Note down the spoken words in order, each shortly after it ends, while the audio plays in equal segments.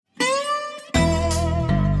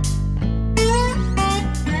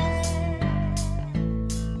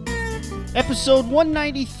Episode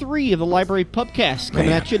 193 of the Library Pubcast, coming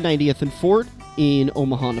at you 90th and Fort in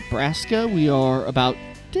Omaha, Nebraska. We are about,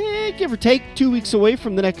 give or take, 2 weeks away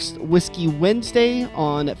from the next Whiskey Wednesday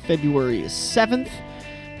on February 7th.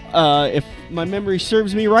 If my memory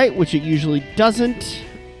serves me right, which it usually doesn't,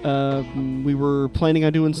 we were planning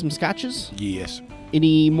on doing some scotches. Yes.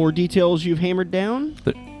 Any more details you've hammered down?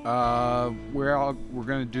 We're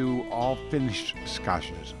going to do all finished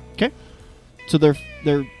scotches. Okay. So they're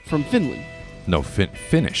from Finland. No,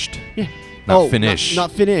 finished. Yeah. Not finished.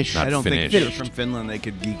 Not finished. Not I don't finished. think from Finland they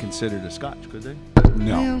could be considered a scotch, could they?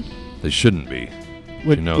 No. Yeah. They shouldn't be.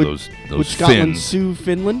 Would those Scotland Finns sue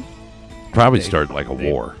Finland? probably started like a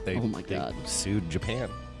war. Oh my God. They sued Japan.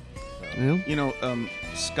 Yeah. You know,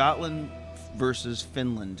 Scotland versus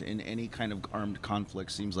Finland in any kind of armed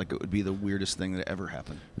conflict seems like it would be the weirdest thing that ever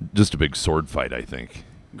happened. Just a big sword fight, I think.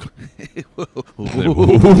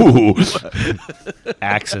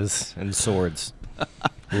 Axes and swords.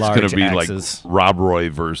 It's Large going to be axes. like Rob Roy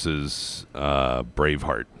versus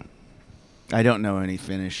Braveheart. I don't know any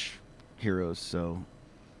Finnish heroes, so...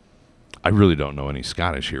 I really don't know any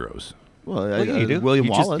Scottish heroes. Well, You do. William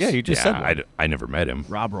You just- Wallace. you just said one. I never met him.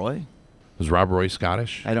 Rob Roy. Was Rob Roy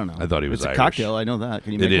Scottish? I don't know. I thought he was It's Irish. a cocktail. I know that.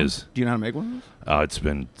 Can you make It one? is. Do you know how to make one? It's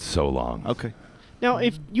been so long. Okay. Now,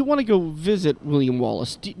 if you want to go visit William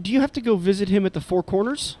Wallace, do you have to go visit him at the Four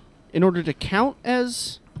Corners in order to count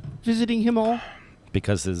as visiting him all?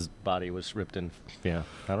 Because his body was ripped in. Yeah,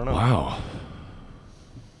 I don't know. Wow.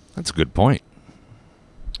 That's a good point.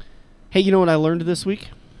 Hey, you know what I learned this week?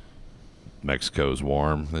 Mexico's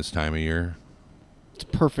warm this time of year. It's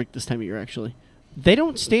perfect this time of year, actually. They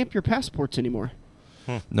don't stamp your passports anymore.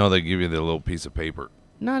 No, they give you the little piece of paper.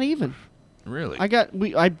 Not even. Really?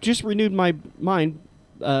 I just renewed my mine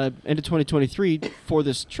end of 2023 for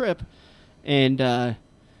this trip, and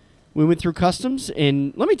we went through customs.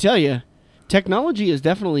 And let me tell you, technology has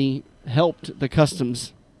definitely helped the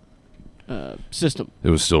customs system. It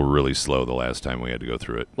was still really slow the last time we had to go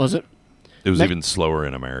through it. Was it? It was Mex- even slower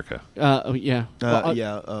in America. Oh yeah. Well,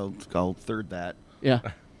 Yeah, I'll third that. Yeah.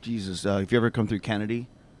 Jesus, if you ever come through Kennedy,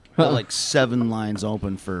 there are like 7 lines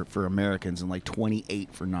open for Americans and like 28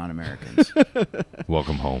 for non-Americans.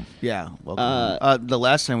 Welcome home. Yeah. Well, the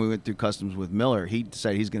last time we went through customs with Miller, he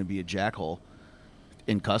decided he's going to be a jackhole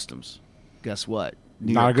in customs. Guess what?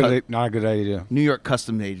 Not a good idea. New York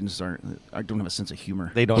custom agents don't have a sense of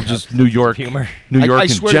humor. They don't Just have New York. humor. New York I in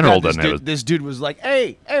swear to general God, doesn't have this dude was like,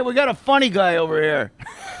 hey, we got a funny guy over here.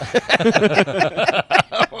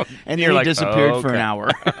 And then he disappeared for an hour.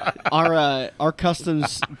 Our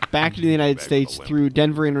customs back to the United States through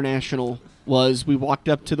Denver International was we walked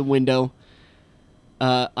up to the window.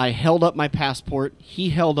 I held up my passport. He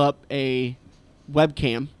held up a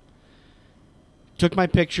webcam, took my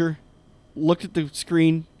picture, looked at the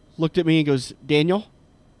screen, looked at me and goes, Daniel?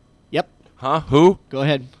 Yep. Huh? Who? Go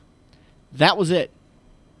ahead. That was it.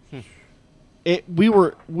 We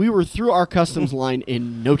were through our customs line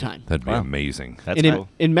in no time. That'd be Wow. amazing. That's And cool.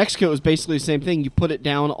 in Mexico, it was basically the same thing. You put it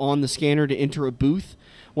down on the scanner to enter a booth.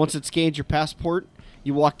 Once it scanned your passport,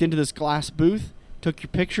 you walked into this glass booth, took your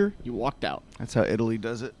picture, you walked out. That's how Italy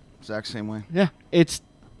does it. Exact same way. Yeah, it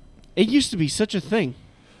used to be such a thing.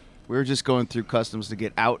 We were just going through customs to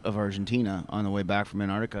get out of Argentina on the way back from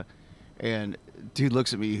Antarctica, and dude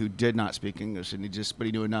looks at me who did not speak English, and but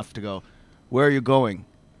he knew enough to go, "Where are you going?"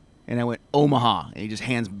 And I went, "Omaha," and he just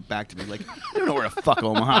hands back to me like, "I don't know where the fuck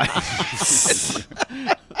Omaha is."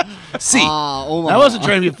 See, Omaha. I wasn't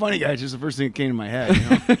trying to be a funny guy; it's just the first thing that came to my head.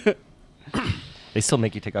 You know? They still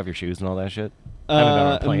make you take off your shoes and all that shit. I haven't been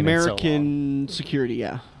on a plane in so long. American security,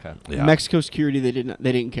 yeah. Okay. Yeah. Mexico security, they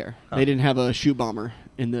didn't care. They didn't have a shoe bomber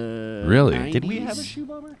in the Really? 90s. Did we have a shoe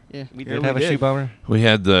bomber? Yeah. We Yeah, did we have a did. shoe bomber. we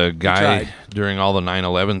had the guy tried. during all the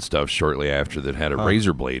 9/11 stuff shortly after that had a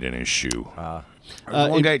razor blade in his shoe. There was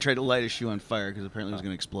one it- guy who tried to light his shoe on fire because apparently it was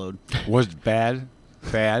going to explode. Was it bad?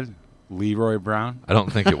 Leroy Brown? I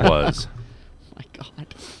don't think it was. My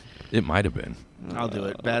God. It might have been. I'll do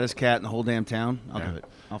it. Baddest cat in the whole damn town. I'll do it.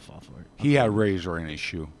 I'll fall for it. He had a razor in his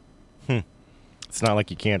shoe. It's not like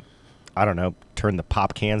you can't, I don't know, turn the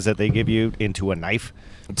pop cans that they give you into a knife.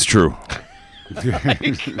 It's true.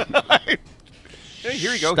 Hey,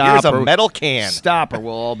 here you go. Stop Here's a or- metal can. Stop, or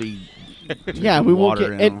we'll all be. Yeah, we won't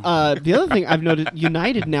water get. in And the other thing I've noticed,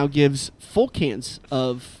 United now gives full cans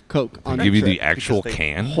of Coke on Give you their the trip. actual Because they-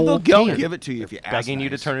 can. They'll can. give it to you if you ask. Begging you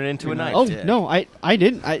to nice. turn it into You're a not knife. Oh dick. no, I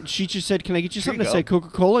didn't. She just said, "Can I get you something?" you I said go.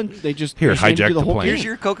 Coca-Cola, and they just Here, handed you hijack the whole plane. can. Here's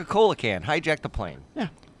your Coca-Cola can. Hijack the plane. Yeah.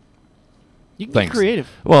 You can Thanks. get creative.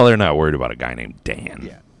 Well, they're not worried about a guy named Dan.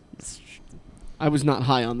 Yeah. I was not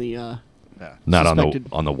high on the Not Suspected.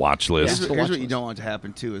 on the watch list. the Here's watch what you list. don't want to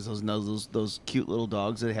happen too: is those cute little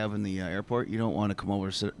dogs that they have in the airport. You don't want to come over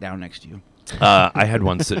and sit down next to you. I had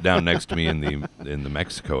one sit down next to me in the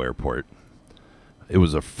Mexico airport. It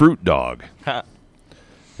was a fruit dog,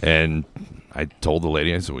 and I told the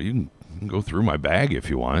lady, I said, "Well, you can go through my bag if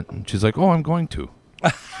you want." And she's like, "Oh, I'm going to."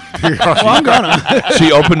 Well, I'm gonna.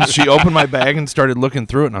 She opened my bag and started looking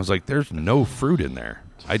through it, and I was like, "There's no fruit in there.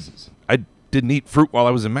 I didn't eat fruit while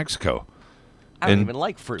I was in Mexico." I don't And even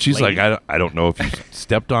like fruit. She's lady. like, I don't know if you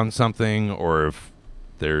stepped on something or if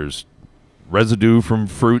there's residue from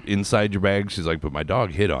fruit inside your bag. She's like, but my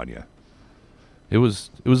dog hit on you. It was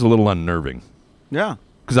a little unnerving Yeah.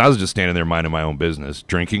 because I was just standing there minding my own business,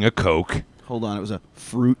 drinking a Coke, Hold on. It was a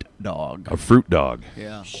fruit dog. a fruit dog.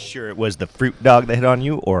 Yeah. Sure, it was the fruit dog that hit on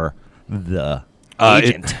you, or the It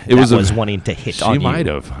agent was that a- was wanting to hit She on you. might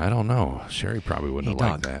have. I don't know. Sherry probably Hey wouldn't have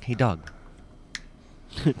liked dog. that. Hey dog.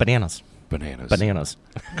 Bananas. Bananas. Bananas.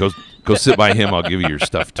 Go sit by him. I'll give you your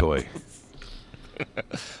stuffed toy.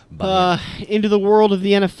 Into the world of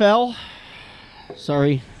the NFL.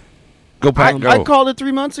 Sorry. Go Pack, go. I called it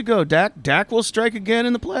 3 months ago. Dak will strike again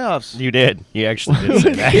in the playoffs. You did. You actually did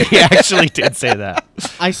say that. You actually did say that.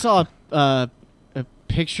 I saw a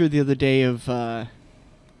picture the other day of,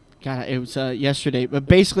 it was yesterday, but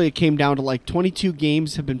basically it came down to like 22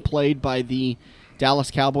 games have been played by the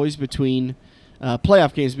Dallas Cowboys between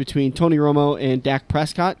playoff games between Tony Romo and Dak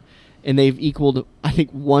Prescott, and they've equaled, I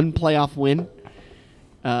think, one playoff win.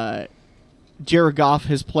 Jared Goff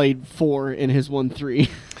has played 4 and has won 3,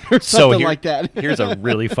 or something like that. Here's a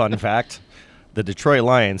really fun fact. The Detroit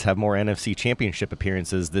Lions have more NFC championship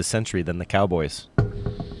appearances this century than the Cowboys.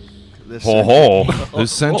 This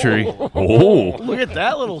century. Oh, Look at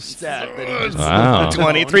that little stat that he just wow.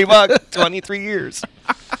 23 bucks, 23 years.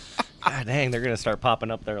 God dang, they're going to start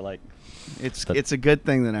popping up there like... It's a good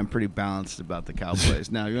thing that I'm pretty balanced about the Cowboys.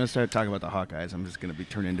 Now, you want to start talking about the Hawkeyes, I'm just going to be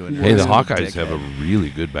turned into an Hey, the absolute Hawkeyes have a dickhead. really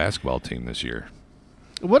good basketball team this year.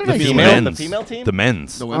 What did The I say? female- the female team? The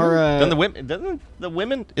men's. The women? Doesn't the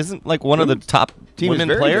women isn't like one of the top team is women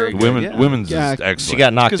very, players? very good. Women's Yeah. is excellent. She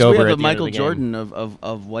got knocked Because over we have at a the Michael end of the game. Jordan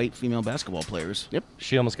of white female basketball players. Yep.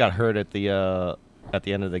 She almost got hurt at the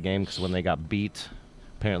end of the game because when they got beat,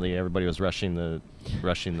 apparently everybody was rushing the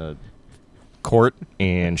court,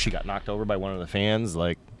 and she got knocked over by one of the fans,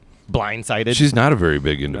 like blindsided. She's not a very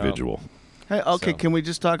big individual. Hey, okay, So- can we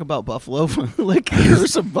just talk about Buffalo? Like,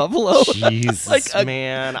 here's some Buffalo. Jesus, Like a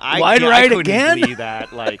man, wide I right couldn't again? believe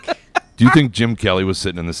that. Like, Do you think Jim Kelly was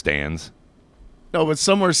sitting in the stands? No, but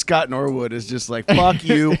somewhere Scott Norwood is just like, fuck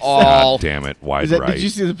you all. God damn it, wide Is that, right. Did you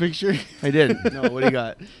see the picture? I didn't. No, what do you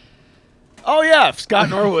got? Oh, yeah, Scott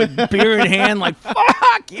Norwood, beer in hand, like,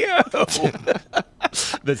 fuck you.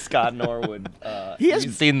 the Scott Norwood. He has-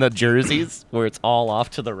 You've seen the jerseys where it's all off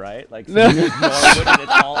to the right, like Norwood, and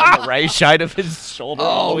it's all on the right side of his shoulder,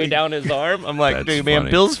 all the way down his arm. I'm like, That's dude, man,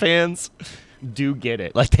 funny. Bills fans do get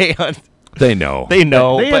it. Like they know.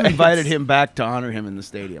 know. They but have invited it's- him back to honor him in the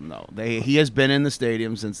stadium, though. He has been in the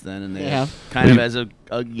stadium since then, and they Yeah. have kind of as a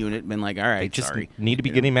unit been like, all They right, just sorry. need to be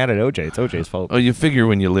getting mad at OJ. It's OJ's fault. Oh, you figure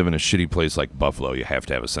when you live in a shitty place like Buffalo, you have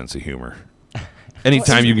to have a sense of humor.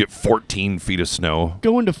 Anytime you get 14 feet of snow,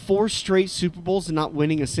 Going to 4 straight Super Bowls and not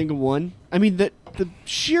winning a single one. I mean, the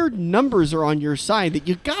sheer numbers are on your side that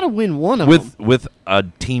you got to win one of them. with a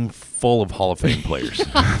team full of Hall of Fame players.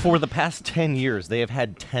 For the past 10 years, they have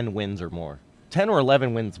had 10 wins or more. 10 or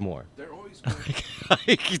 11 wins more. They're always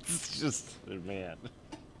Like, it's just, man.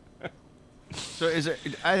 So is it?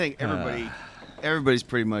 I think everybody's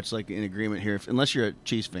pretty much like in agreement here. Unless you're a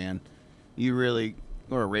Chiefs fan, you really,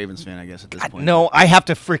 or a Ravens fan, I guess at this point. No, I have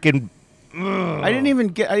to freaking... I didn't even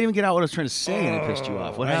get out what I was trying to say, and it pissed you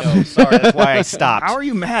off. What I happened? know, sorry, that's why I stopped. How are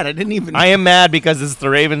you mad? I didn't even. I am mad because it's the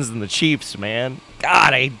Ravens and the Chiefs, man.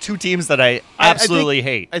 God, I hate 2 teams that I absolutely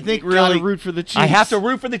hate. I think Gotta really. root for the Chiefs. I have to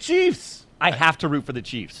root for the Chiefs. I have to root for the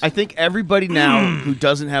Chiefs. I think everybody now who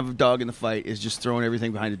doesn't have a dog in the fight is just throwing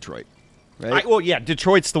everything behind Detroit. Right? well, yeah,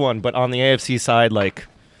 Detroit's the one, but on the AFC side, like,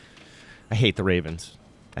 I hate the Ravens.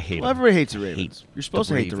 I hate Well, them. everybody hates the Ravens. Hate You're supposed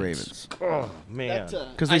the to hate the Ravens. Ravens Man. That's,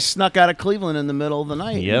 because they snuck out of Cleveland in the middle of the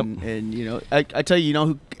night. Yep. And you know, I tell you,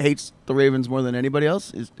 who hates the Ravens more than anybody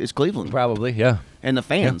else is Cleveland Probably, yeah. and the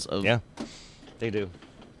fans of. Yeah, they do.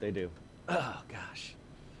 They do. Oh, gosh.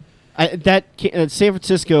 San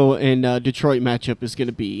Francisco and Detroit matchup is going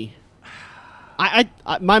to be. I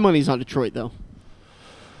my money's on Detroit though.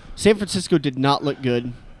 San Francisco did not look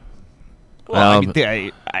good. Well, I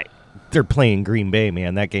mean, they're playing Green Bay,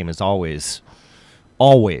 man. That game is always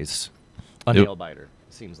a nail biter.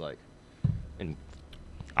 Seems like, and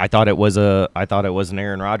I thought it was an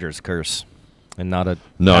Aaron Rodgers curse, and not a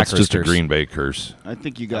No, Packers it's just a curse. Green Bay curse. I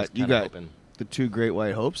think you I got was you kinda got hoping. the two great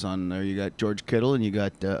white hopes on there. You got George Kittle and you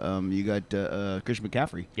got Christian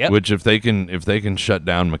McCaffrey. Yep. Which if they can shut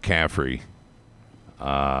down McCaffrey,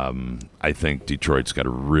 I think Detroit's got a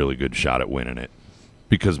really good shot at winning it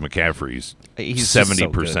because McCaffrey's He's just so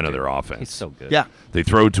 70% good, of their dude. offense. He's so good. Yeah, They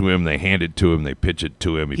throw to him, they hand it to him, they pitch it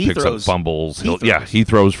to him. He picks throws. up fumbles. He Yeah, throws. he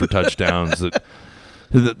throws for touchdowns.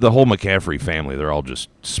 The whole McCaffrey family, they're all just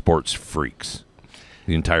sports freaks.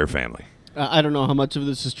 The entire family. I don't know how much of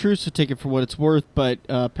this is true, so take it for what it's worth. But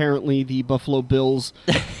apparently, the Buffalo Bills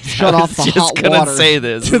shut off the hot water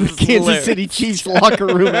this. to the Kansas City Chiefs locker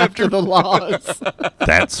room after the loss.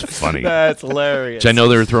 That's funny. That's hilarious. Which I know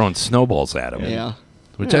they were throwing snowballs at him. Yeah.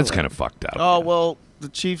 Which that's kind of fucked up. Oh well, the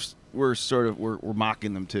Chiefs were were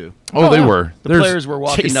mocking them too. Oh, they were. The players were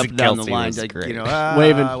walking Jason up and down the Kelsey line, was like, great.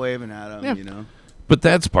 waving at them. Yeah. You know, But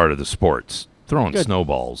that's part of the sports. Throwing Good.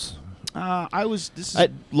 snowballs. this is a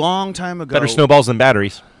long time ago. Better snowballs than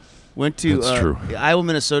batteries. Went to That's true. The Iowa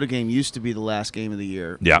Minnesota game used to be the last game of the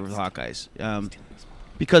year Yeah. for the Hawkeyes,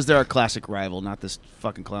 because they're our classic rival, not this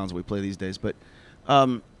fucking clowns we play these days. But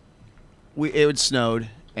it had snowed,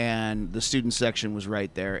 and the student section was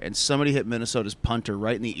right there, and somebody hit Minnesota's punter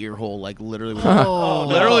right in the ear hole, like literally,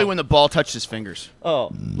 literally when the ball touched his fingers.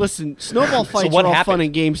 Oh, Listen, snowball fights what are all happened? fun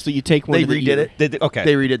and games, so you take one They to the redid ear. it. okay.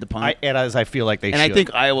 They redid the punt, And as I feel like they and should. I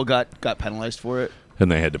think Iowa got penalized for it. And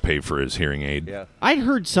they had to pay for his hearing aid. Yeah. I'd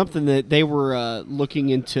heard something that they were looking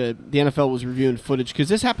into. The NFL was reviewing footage because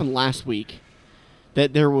this happened last week.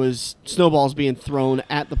 That there was snowballs being thrown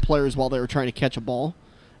at the players while they were trying to catch a ball,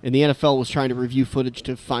 and the NFL was trying to review footage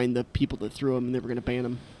to find the people that threw them, and they were going to ban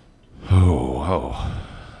them Oh.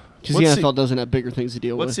 because the What's the- NFL doesn't have bigger things to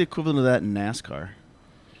deal What's with. the equivalent of that in NASCAR?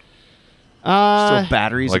 Uh, Still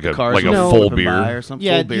batteries like at the a- cars like a when full they beer? by or something?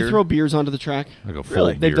 yeah, Full beer. you throw beers onto the track, Like a full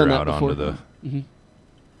Really? They've beer done that out onto before. the...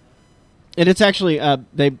 and it's actually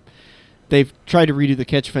they've tried to redo the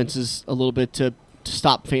catch fences a little bit to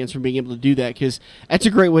stop fans from being able to do that because that's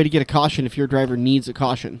a great way to get a caution if your driver needs a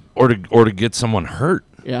caution. Or to get someone hurt.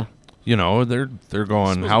 Yeah. You know, they're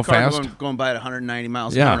going Suppose how a car fast? Going by at 190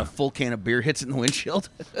 miles an Yeah. hour and a full can of beer hits it in the windshield.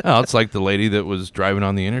 Well, it's like the lady that was driving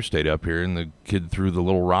on the interstate up here, and the kid threw the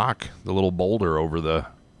little rock, the little boulder over the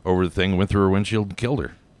thing, went through her windshield and killed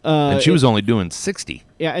her. And she was only doing 60.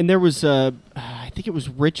 Yeah, and there was, I think it was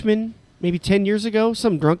Richmond, maybe 10 years ago,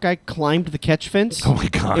 some drunk guy climbed the catch fence Oh my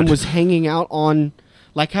God! and was hanging out on,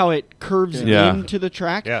 like how it curves Yeah. into the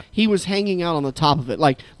track. Yeah. He was hanging out on the top of it,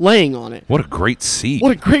 like laying on it. What a great seat!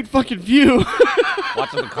 What a great fucking view.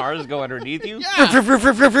 Watching the cars go underneath you.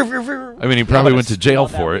 I mean, he probably went to jail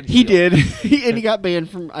for it. He did. And he got banned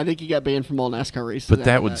from, I think he got banned from all NASCAR races. But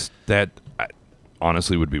after that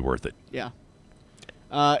honestly would be worth it. Yeah.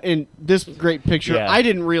 And this great picture, Yeah. I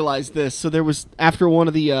didn't realize this. So there was, after one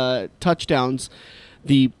of the touchdowns,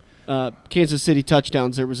 the Kansas City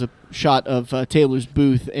touchdowns, there was a shot of Taylor's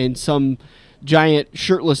booth, and some giant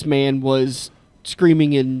shirtless man was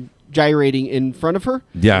screaming and gyrating in front of her.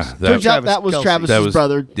 Yeah, Turns out Travis that was Kelce. Travis's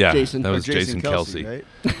brother, yeah, Jason. that was Or Jason Kelsey, Kelsey,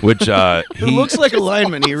 right? which Who he looks like a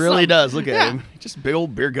lineman. He really does. Look at him. Just big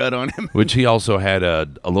old beer gut on him. which he also had a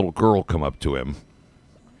little girl come up to him.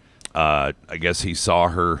 I guess he saw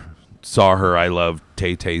her I love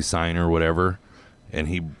Tay-Tay sign or whatever, and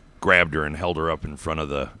he grabbed her and held her up in front of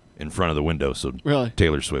the window so Really?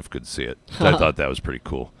 Taylor Swift could see it. So I thought that was pretty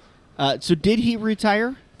cool. So did he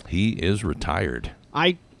retire? He is retired.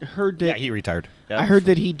 I heard that. Yeah, he retired. I heard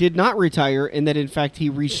that he did not retire, and that in fact he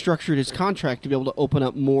restructured his contract to be able to open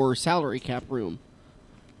up more salary cap room.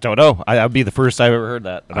 Don't know. I'd be the first I've ever heard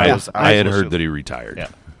that. And I had was heard that he retired. Yeah.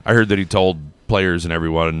 I heard that he told players and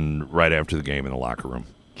everyone right after the game in the locker room.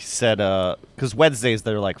 He said, because Wednesdays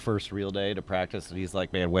they're like first real day to practice, and he's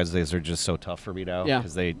like, man, Wednesdays are just so tough for me now. Yeah.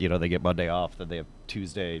 Because they get Monday off, then they have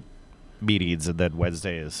Tuesday meetings, and then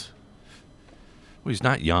Wednesday is. Well, he's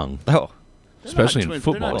not young, Oh, especially They're in not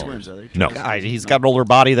football. twins, are they? No. God, he's got an older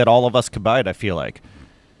body than all of us combined. I feel like.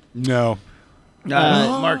 No.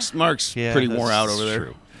 Mark's Yeah, pretty that's wore out over there.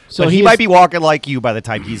 true. So But he is- might be walking like you by the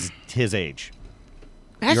time he's his age.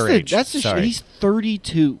 That's your the, age. That's the Sorry. He's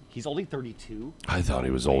 32. He's only 32. I thought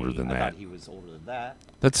he was older than I that. thought he was older than that.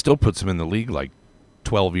 That still puts him in the league like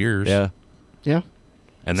 12 years. Yeah.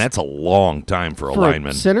 And that's a long time for a For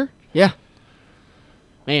lineman. a center? Yeah.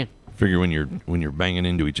 Man. Figure when you're banging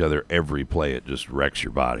into each other every play, it just wrecks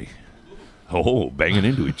your body. Oh, banging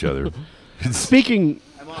into each other. Speaking,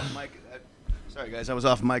 I'm off mic. Sorry, guys. I was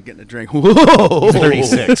off mic getting a drink. Whoa. He's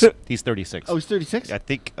 36. He's 36. he's 36? I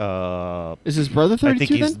think. Is his brother 32 I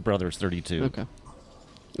think his then? brother's 32. Okay.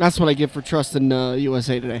 That's what I get for trusting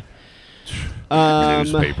USA Today. Um,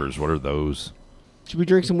 Newspapers, what are those? Should we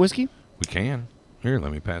drink some whiskey? We can. Here,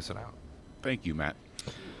 let me pass it out. Thank you, Matt.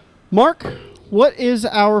 Mark, what is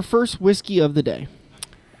our first whiskey of the day?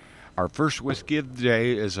 Our first whiskey of the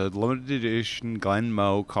day is a limited edition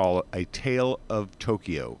Glenmo called A Tale of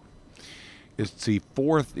Tokyo. It's the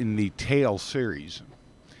fourth in the Tale series.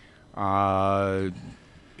 The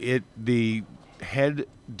head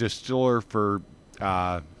distiller for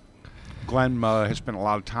Glenmo has spent a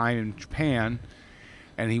lot of time in Japan,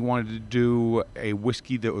 and he wanted to do a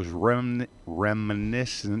whiskey that was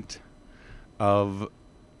reminiscent of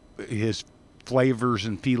his flavors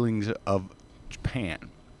and feelings of Japan.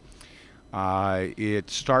 It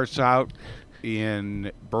starts out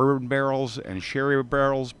in bourbon barrels and sherry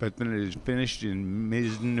barrels, but then it is finished in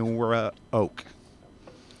Mizunara oak.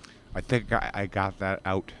 I think I got that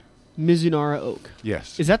out. Mizunara oak.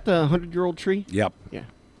 Yes. Is that the 100-year-old tree? Yep. Yeah.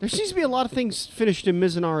 There seems to be a lot of things finished in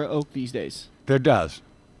Mizunara oak these days. There does.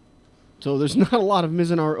 So there's not a lot of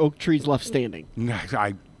Mizunara oak trees left standing.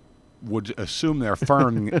 I would assume they're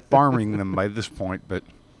farming them by this point, but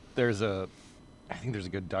I think there's a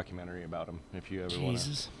good documentary about them if you ever want to,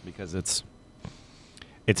 Jesus. because it's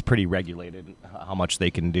pretty regulated how much they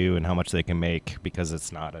can do and how much they can make, because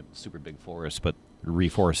it's not a super big forest, but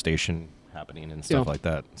reforestation happening and stuff like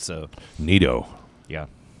that. So Neato. yeah,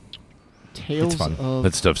 Tales fun. of...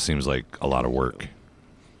 That stuff seems like a lot of work.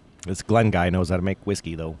 this Glenn guy knows how to make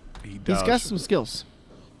whiskey though. he does. He's got some skills.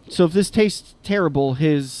 So if this tastes terrible,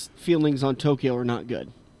 his feelings on Tokyo are not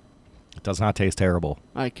good. It does not taste terrible.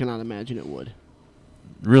 I cannot imagine it would.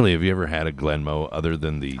 Really, have you ever had a Glenmo other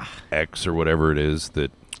than the X or whatever it is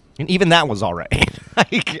that... And even that was all right.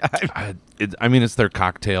 I mean, it's their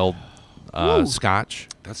cocktail Ooh. scotch.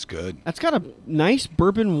 That's good. That's got a nice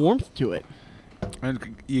bourbon warmth to it.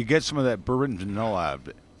 And you get some of that bourbon vanilla out of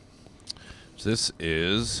it. This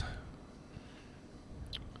is...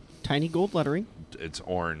 Tiny gold lettering. It's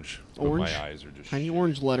orange. but Orange. My eyes are just... Tiny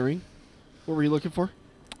orange lettering. What were you looking for?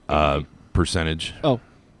 Percentage. Oh.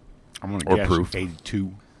 I'm going Or to guess proof.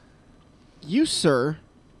 82. You, sir,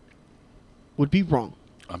 would be wrong.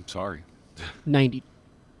 I'm sorry. 90.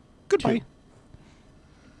 Goodbye.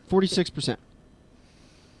 46%.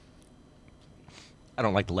 I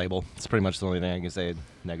don't like the label. It's pretty much the only thing I can say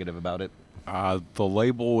negative about it. The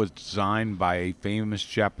label was designed by a famous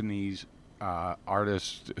Japanese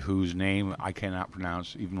artist whose name I cannot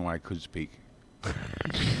pronounce, even when I could speak.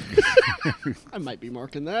 I might be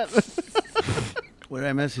marking that. What did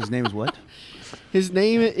I miss? His name is what? His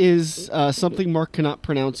name is something Mark cannot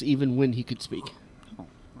pronounce even when he could speak. I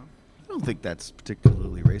don't think that's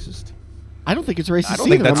particularly racist. I don't think it's racist I don't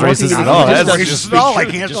think either. that's I'm marking racist it at as all. just That's a- just I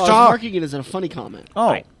can't No, I was stop. marking it as a funny comment.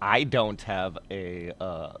 Oh, I don't have a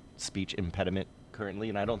speech impediment currently,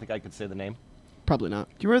 and I don't think I could say the name. Probably not.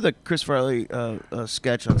 do you remember the Chris Farley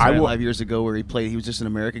sketch on I Saturday Night will- Live years ago where he was just an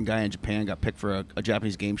American guy in Japan, got picked for a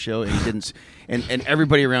Japanese game show, and he didn't, and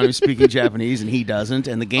everybody around him was speaking Japanese, and he doesn't,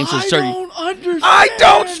 and the game show started. understand. I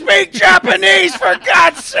don't speak Japanese, for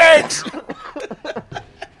God's sakes!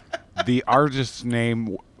 The artist's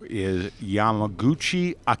name is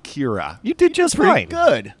Yamaguchi Akira. You did just Pretty fine.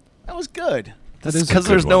 good. That was good. That's is a because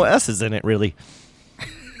good there's no one. S's in it, really.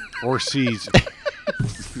 Or C's.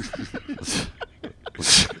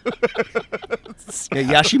 Yeah,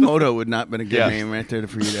 Yashimoto would not have been a good Yeah. name right there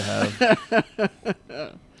for you to have.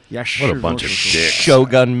 What a bunch of dicks.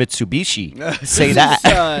 Shogun Mitsubishi. Say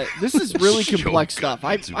that. This is really complex Shogun stuff.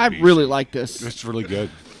 I Mitsubishi. really like this. It's really good.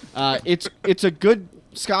 It's a good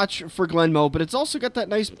scotch for Glenmo, but it's also got that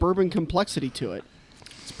nice bourbon complexity to it.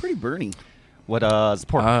 It's pretty burny. What is the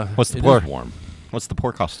pour? What's the It pour? is warm. What's the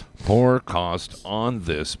pour cost? Pour cost on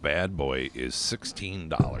this bad boy is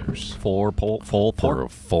 $16 Full for pour. a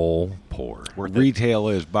full pour. Worth it. Retail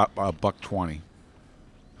is about $1.20,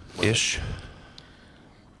 Ish.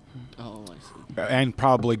 Oh, I see. and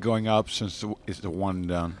probably going up since it's the one and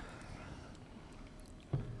done.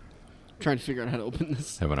 Trying to figure out how to open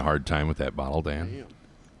this. Having a hard time with that bottle, Dan? Damn.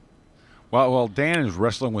 Well, Dan is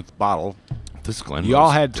wrestling with the bottle. This Glenmo's You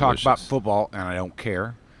all had talked about delicious. football, and I don't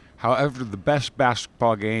care. However, the best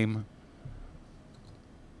basketball game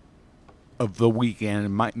of the weekend,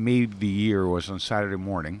 and maybe the year, was on Saturday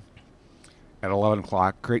morning at 11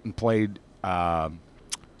 o'clock. Creighton played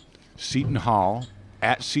Seton Hall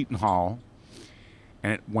at Seton Hall,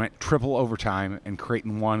 and it went triple overtime, and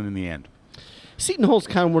Creighton won in the end. Seton Hall's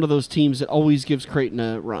kind of one of those teams that always gives Creighton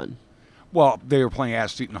a run. Well, they were playing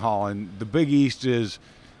at Seton Hall, and the Big East is,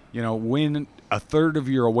 win a third of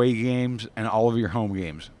your away games and all of your home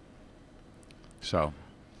games. So,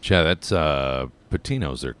 Yeah, that's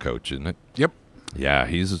Patino's their coach, isn't it? yep. Yeah,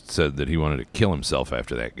 he's said that he wanted to kill himself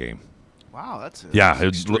after that game. Wow, that's Yeah, it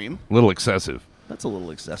was extreme. a little excessive. That's a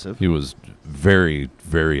little excessive. He was very,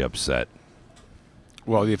 very upset.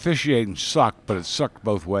 Well, the officiating sucked, but it sucked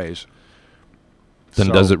both ways. Then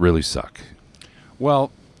So- does it really suck?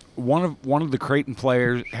 Well, one of the Creighton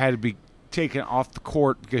players had to be taken off the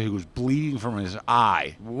court because he was bleeding from his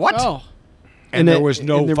eye, What? Oh. and that- there was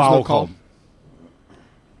no and there was foul no call? called.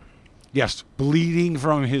 Yes, bleeding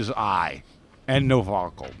from his eye, and no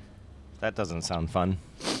foul called. That doesn't sound fun.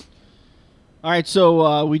 All right,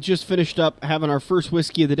 so we just finished up having our first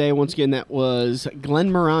whiskey of the day. Once again, that was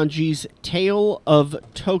Glenmorangi's Tale of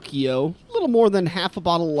Tokyo. A little more than half a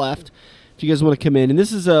bottle left if you guys want to come in. And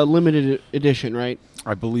this is a limited edition, right?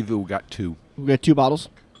 I believe that we got 2. We've got 2 bottles.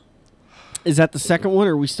 Is that the second one,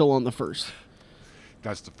 or are we still on the first?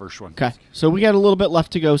 That's the first one. Okay, so we got a little bit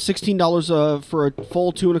left to go. $16 for a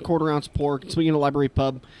full 2 1/4 ounce pour. Swing in a library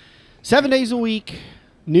pub. 7 days a week,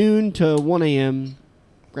 noon to 1 a.m.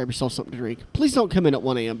 Grab yourself something to drink. Please don't come in at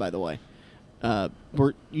 1 a.m., by the way.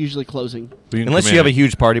 We're usually closing. Unless you have a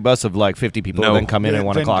huge party bus of like 50 people, No. then come in at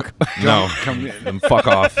 1 Then o'clock. No, Come in. then fuck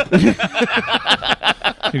off.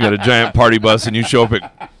 You got a giant party bus and you show up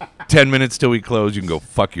at 10 minutes till we close. You can go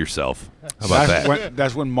fuck yourself. How about that?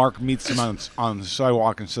 That's when Mark meets him on the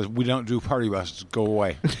sidewalk and says, "We don't do party buses. Go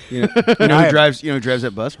away." You know who drives? You know who drives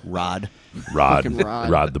that bus? Rod. Fucking Rod.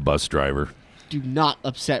 Rod the bus driver. Do not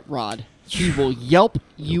upset Rod. He will yelp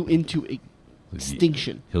you into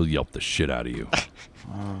extinction. He'll yelp the shit out of you.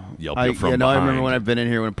 Yelp I you from remember behind. when I've been in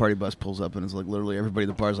here when a party bus pulls up and it's like literally everybody in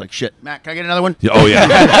the bar is like, "Shit, Matt, can I get another one?" Oh yeah,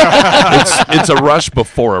 it's a rush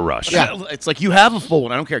before a rush. Yeah, it's like you have a full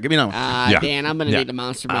one. I don't care. Give me another one. Yeah. Dan, I'm going to Yeah. need a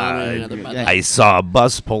Monster Bomb and another Bud Light. I saw a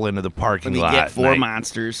bus pull into the parking Let me lot. get 4 and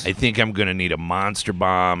monsters. I think I'm gonna need a Monster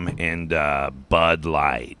Bomb and Bud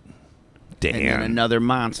Light. and then Dan, another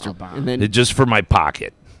monster bomb. And then just for my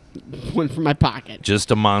pocket. one for my pocket.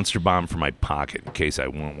 Just a Monster Bomb for my pocket in case I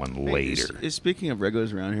want one later. Speaking of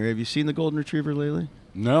regulars around here, have you seen the golden retriever lately?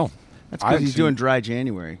 No, That's I because he's haven't doing seen- dry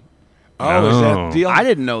January. Oh, is that Oh. the deal? I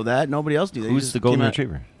didn't know that. Nobody else knew that. He Who's just the golden came out-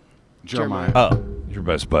 retriever? Jeremiah. Oh, Your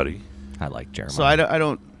best buddy. I like Jeremiah. So I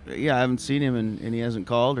don't. Yeah, I haven't seen him, and he hasn't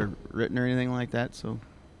called or written or anything like that. So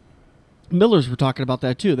Millers were talking about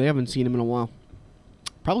that, too. They haven't seen him in a while.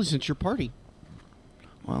 Probably since your party.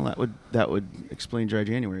 well, that would explain dry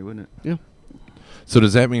January, wouldn't it? Yeah. So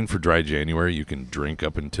does that mean for dry January you can drink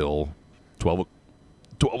up until 12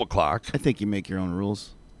 o'clock? I think you make your own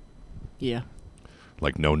rules. Yeah.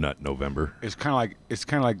 Like No Nut November? It's kind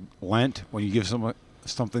of like Lent. When you give someone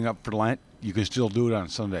something up for Lent, you can still do it on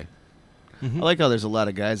Sunday. I like how there's a lot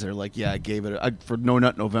of guys that are like, "Yeah, I gave it for No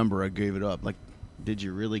Nut November. I gave it up." Like, did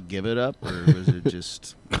you really give it up, or was it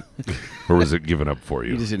just Or was it given up for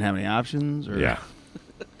you you? just didn't have any options? Or Yeah.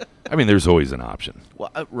 I mean, there's always an option. well,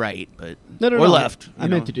 right, but No, or left. I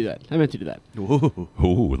meant to do that. Ooh.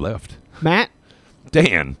 Ooh, left. Matt,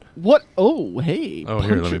 Dan. what? Oh, hey. Oh,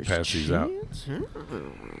 here, let me Puncher's pass these out. Chance?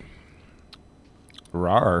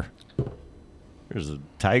 Rar. There's a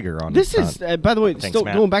tiger on This the is, front. by the way, Thanks, still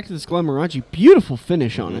Matt. going back to this Glenmorangie, beautiful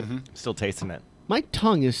finish on it. Still tasting it. My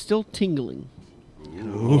tongue is still tingling.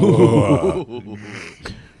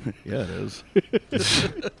 Yeah, it is.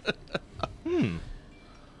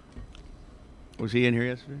 Was he in here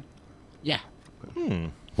yesterday? Yeah.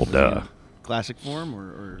 Well, duh. Classic form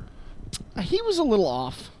or He was a little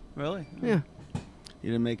off. really? Yeah. You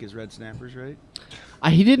didn't make his red snappers right.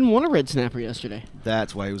 He didn't want a red snapper yesterday.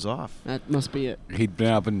 That's why he was off. That must be it. He'd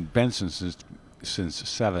been up in Benson since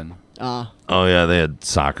 7. Oh, yeah, they had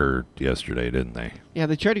soccer yesterday, didn't they? Yeah,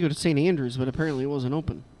 they tried to go to St. Andrews, but apparently it wasn't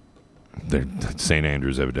open. St.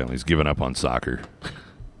 Andrews evidently has given up on soccer.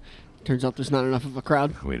 Turns out there's not enough of a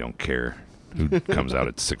crowd. We don't care who comes out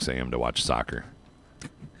at 6 a.m. to watch soccer.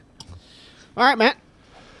 All right, Matt.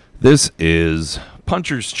 This is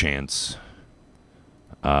Puncher's Chance.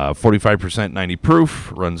 45% 90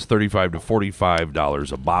 proof, runs $35 to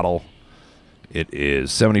 $45 a bottle. It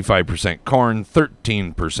is 75% corn,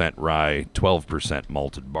 13% rye, 12%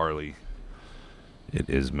 malted barley. It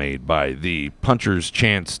is made by the Puncher's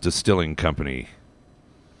Chance Distilling Company.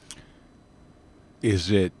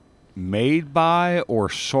 Is it made by or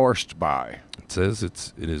sourced by? It says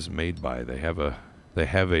it is made by. They have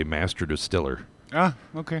a master distiller, Ah,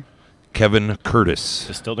 okay. Kevin Curtis.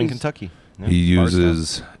 Distilled in Kentucky. Yeah, He Bardstown.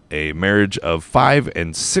 uses a marriage of 5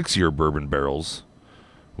 and 6 year bourbon barrels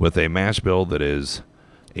with a mash bill that is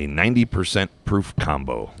a 90% proof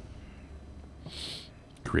combo.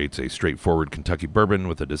 Creates a straightforward Kentucky bourbon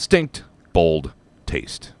with a distinct, bold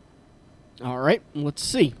taste. All right, let's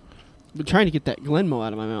see. I've been trying to get that Glenmo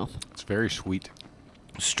out of my mouth. It's very sweet.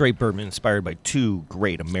 Straight bourbon inspired by 2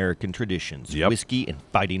 great American traditions: Yep. whiskey and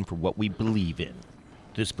fighting for what we believe in.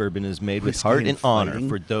 This bourbon is made with Whiskey heart and and honor fighting.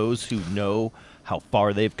 for those who know how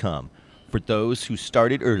far they've come, for those who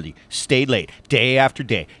started early, stayed late, day after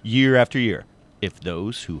day, year after year, if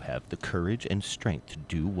those who have the courage and strength to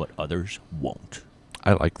do what others won't.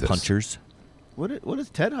 I like this. Punchers, What is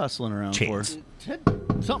Ted hustling around Chance. Ted,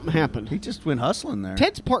 something happened. for? He just went hustling there.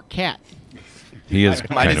 Ted's part cat. He is Might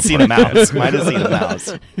kind have of seen a mouse. Might have seen a mouse.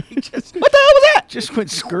 What the hell was that? Just went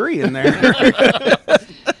scurrying there.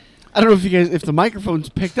 I don't know if the microphones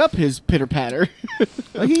picked up his pitter patter.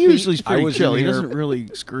 Like, he usually is I pretty was chill. in He here- doesn't really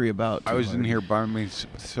scurry about. I too was in hard. here by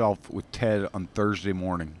myself with Ted on Thursday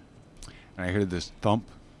morning, and I heard this thump,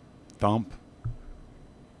 thump,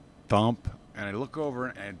 thump, and I look over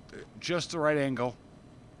and at just the right angle.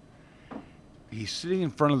 He's sitting in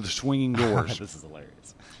front of the swinging doors, This is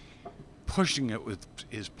hilarious. pushing it with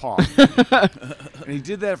his paw, and he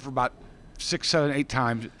did that for about 6, 7, 8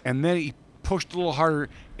 times, and then he pushed a little harder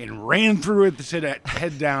and ran through it,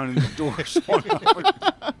 head down, and the door swung open.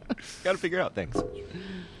 Got to figure out things.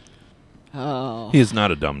 Oh. He is not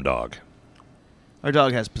a dumb dog. Our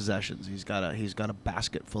dog has possessions. He's got a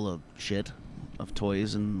basket full of shit, of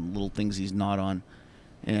toys and little things he's not on.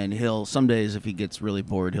 And he'll some days, if he gets really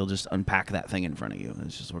bored, he'll just unpack that thing in front of you.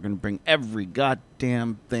 It's just, we're gonna bring every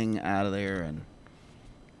goddamn thing out of there. And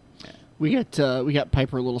We got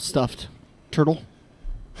Piper a little stuffed turtle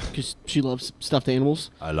because she loves stuffed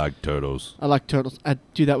animals. I like turtles. I like turtles.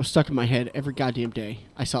 Dude, that was stuck in my head every goddamn day.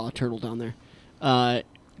 I saw a turtle down there.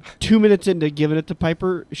 2 minutes into giving it to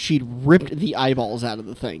Piper, she'd ripped the eyeballs out of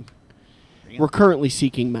the thing. We're currently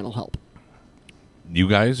seeking mental help You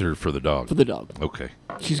guys or for the dog? for the dog. Okay.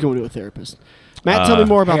 She's going to a therapist. Matt, tell me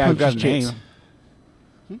more about Hey, I've got Puncher's a Chance.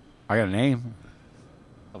 name. I got a name.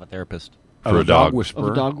 Of a therapist. For Of a dog. whisperer.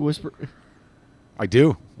 Of a dog whisperer. I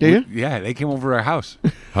do. Do you? Yeah, they came over to our house.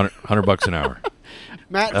 $100 an hour.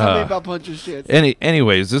 Matt, tell me about Puncher's Chance.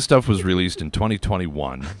 Anyways, this stuff was released in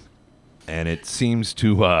 2021, and it seems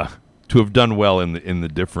to have done well in the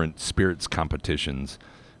different spirits competitions.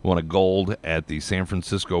 Won a gold at the San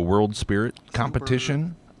Francisco World Spirit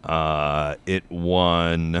Competition. It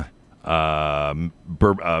won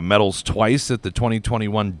medals twice at the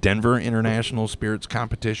 2021 Denver International Spirits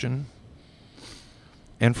Competition.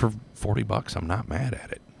 And for $40, I'm not mad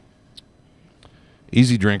at it.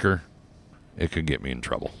 Easy drinker. It could get me in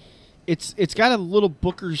trouble. It's got a little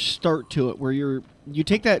Booker's start to it where you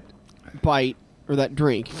take that bite or that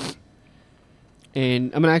drink,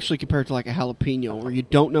 and I'm gonna actually compare it to like a jalapeno where you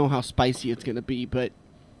don't know how spicy it's gonna be, but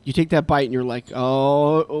you take that bite and you're like,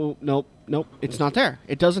 oh nope, it's not there.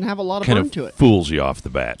 It doesn't have a lot of Kind burn of to it. fools you off the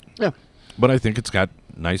bat. Yeah. But I think it's got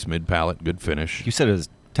nice mid palate, good finish. You said it was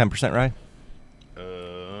 10% rye?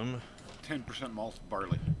 10% malt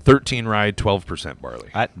barley. 13 rye, 12% barley.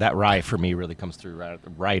 That rye for me really comes through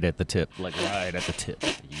right at the tip. Like right at the tip.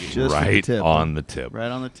 Just at the Right tip, on huh? the tip. Right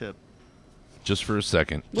on the tip. Just for a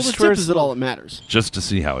second. Well, Just the for tip a is it all that matters. Just to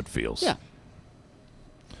see how it feels. Yeah.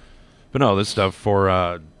 But no, this stuff for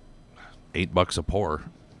 $8 a pour,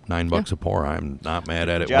 $9 a pour. I'm not mad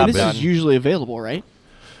at it. Job And this done. is usually available, right?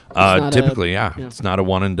 not Typically, a- yeah. yeah. It's not a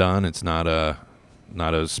one and done. It's not a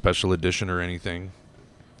special edition or anything.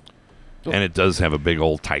 Oh. And it does have a big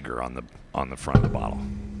old tiger on the front of the bottle.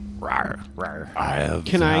 Rawr, rawr. I have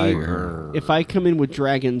Can tiger. if I come in with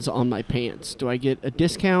dragons on my pants, do I get a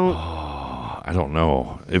discount? I don't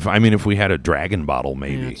know. If we had a dragon bottle, Yeah,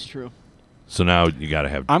 maybe. that's true. So now you got to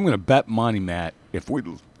have. I'm going to bet money, Matt, if we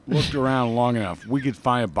looked around long enough, we could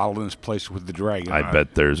find a bottle in this place with the dragon. I on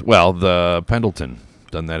bet there's. Well, the Pendleton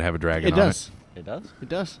doesn't that have a dragon? It on does. It does? It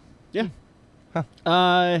does. Yeah.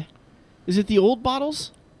 Is it the old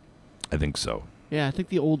bottles? I think so. Yeah, I think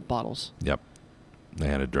the old bottles. Yep. They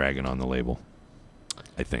had a dragon on the label.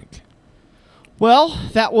 I think. Well,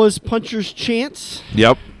 that was Puncher's Chance.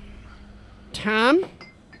 Yep. Tom,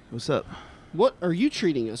 What's up? what are you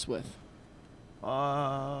treating us with?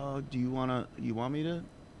 Do you want me to?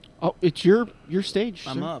 Oh, it's your stage.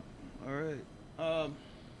 I'm sir. up. All right.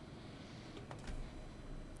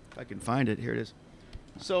 If I can find it, here it is.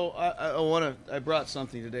 So I brought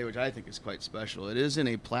something today which I think is quite special. It is in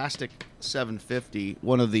a plastic 750,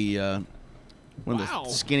 one of the Wow.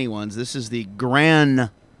 skinny ones. This is the Gran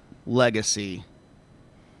Legacy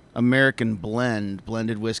American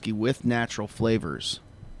blended whiskey with natural flavors.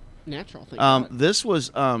 Natural thing. This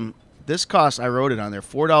was this cost, I wrote it on there,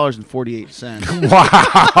 $4.48.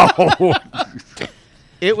 Wow.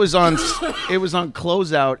 It was on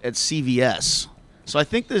closeout at CVS. So I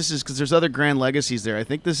think this is because there's other Grand Legacies there. I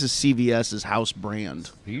think this is CVS's house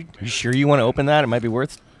brand. Are you sure you want to open that? It might be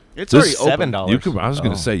worth It's This already open. $7. You could. I was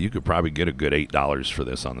going to say you could probably get a good $8 for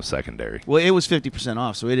this on the secondary. Well, it was 50%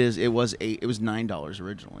 off, so it was $9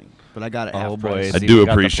 originally, but I got it half Oh, boy. price. I See, do we got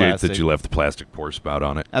the appreciate that plastic. you left the plastic pour spout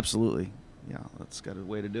on it. Absolutely, yeah, that's got a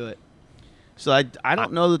way to do it. So I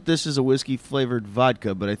don't know that this is a whiskey flavored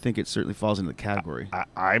vodka, but I think it certainly falls into the category.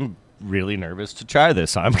 I'm really nervous to try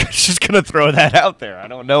this. I'm just going to throw that out there. I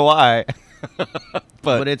don't know why.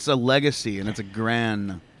 But it's a legacy, and it's a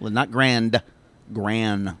Gran, well, not Grand,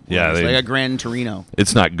 Gran. Yeah, it's they- like a Gran Torino,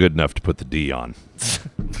 It's not good enough to put the D on.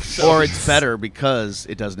 or it's better because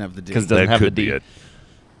it doesn't have the D. 'Cause doesn't That have could the be D. it.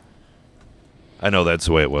 I know that's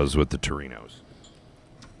the way it was with the Torinos.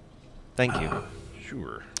 Thank you.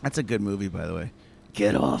 Sure. That's a good movie, by the way.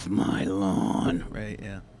 Get off my lawn. Right,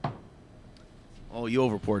 yeah. Oh, you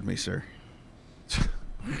overpoured me, sir.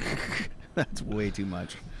 That's way too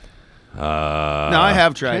much. No, I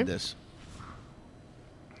have tried okay. this.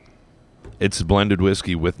 It's blended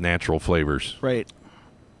whiskey with natural flavors. Right.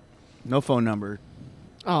 No phone number.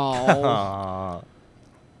 Oh,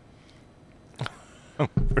 We're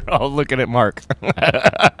all looking at Mark.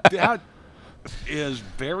 That is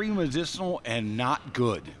very medicinal and not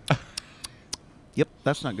good. Yep,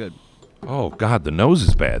 that's not good. Oh, God, the nose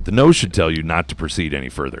is bad. The nose should tell you not to proceed any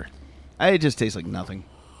further. It just tastes like nothing.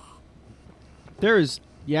 there is.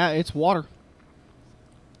 Yeah, it's water.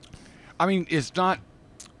 I mean, it's not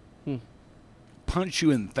punch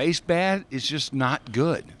you in the face bad. It's just not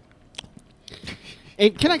good.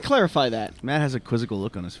 And can I clarify that? Matt has a quizzical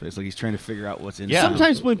look on his face, like he's trying to figure out what's in Yeah. it.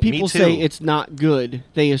 Sometimes when people too. say it's not good,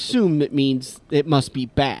 they assume it means it must be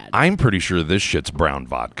bad. I'm pretty sure this shit's brown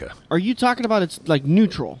vodka. Are you talking about it's like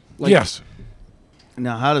neutral? Like, Yes.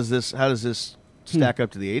 Now, how does this stack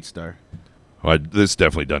up to the 8-star? Well, this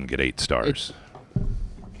definitely doesn't get 8 stars.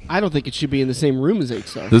 I don't think it should be in the same room as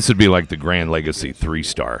 8-star. This would be like the Grand Legacy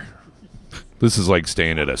 3-star. This is like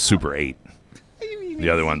staying at a Super 8. The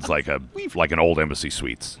other one's like an old Embassy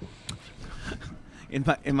Suites. In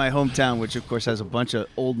my hometown, which of course has a bunch of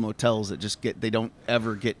old motels that they don't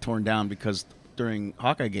ever get torn down because during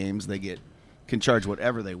Hawkeye games can charge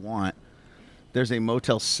whatever they want. There's a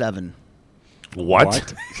Motel 7.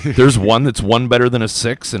 What? There's one that's one better than a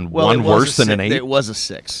 6 and one it was worse a than an six- 8. It was a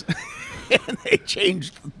 6. And they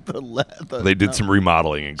changed They did some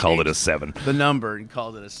remodeling and called it a 7. the number and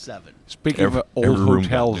called it a 7. Speaking Every of old room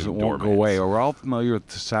got hotels new that won't go doormats. away, are we all familiar with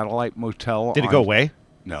the Satellite Motel? Did it go away?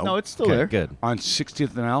 No. No, it's still Okay, there. good. on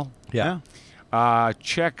 60th and L. Yeah.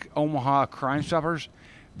 Check Omaha Crime Stoppers.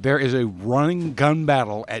 There is a running gun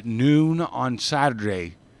battle at noon on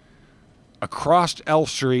Saturday across L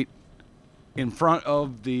Street in front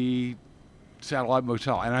of the Satellite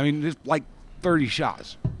Motel. And I mean, there's like 30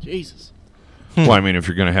 shots. Jesus. Well, I mean, if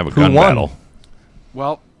you're going to have a gun won? battle,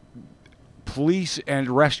 Well, police and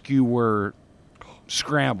rescue were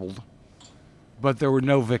scrambled, but there were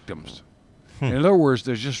no victims. In other words,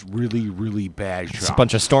 there's just really, really bad shots. It's a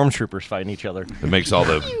bunch of stormtroopers fighting each other. it makes all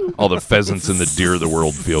the pheasants and the deer of the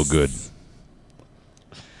world feel good.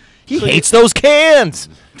 He hates those cans.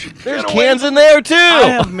 There's cans in there too. I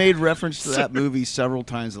have made reference to that movie several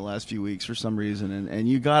times the last few weeks for some reason, and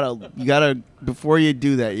you gotta before you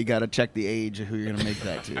do that, you gotta check the age of who you're gonna make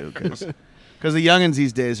that to, because the youngins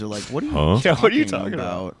these days are like, what are you Huh? Yeah, what are you talking talking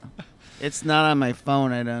about? It's not on my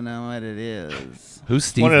phone. I don't know what it is. Who's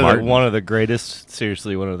Steve One Martin? of the greatest,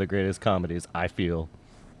 seriously, one of the greatest comedies I feel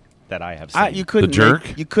that I have seen. You couldn't Jerk?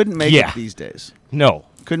 Make, you couldn't make Yeah. it these days. No,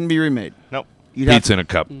 Couldn't be remade. nope. You'd have Pizza in a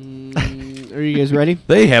cup. Are you guys ready?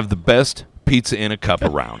 They have the best pizza in a cup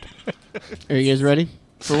around. Are you guys ready?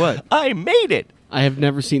 for what? I made it. I have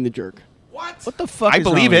never seen The Jerk. What the fuck? I is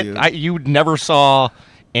believe wrong with it. you? You never saw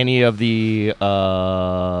any of the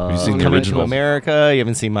you seen the Coming original? to America. You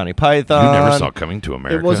haven't seen Monty Python. You never saw Coming to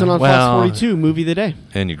America. It wasn't on Well- Fox 42 movie of the day.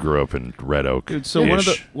 And you grew up in Red Oak. Dude, so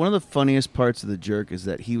one of the funniest parts of The Jerk is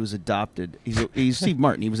that he was adopted. He's Steve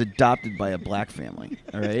Martin. He was adopted by a black family.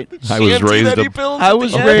 All right. I was raised I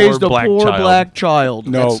was raised a poor black child.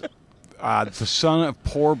 No, That's- the son of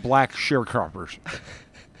poor black sharecroppers.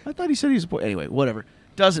 I thought he said he was a poor. Anyway, whatever.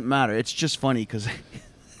 Doesn't matter. It's just funny because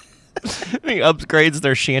He upgrades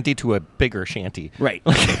their shanty to a bigger shanty. right.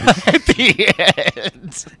 At the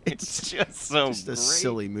end, it's just so Just a great.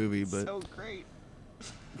 silly movie, but So great.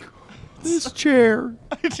 this chair.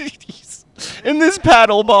 In this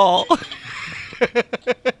paddle ball.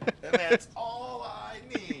 That's all I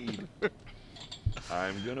need.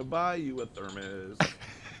 I'm going to buy you a thermos.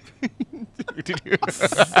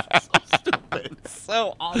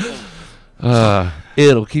 So awesome.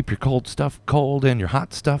 It'll keep your cold stuff cold and your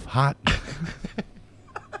hot stuff hot.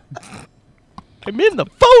 I'm in the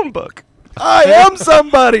phone book. I am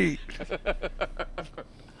somebody.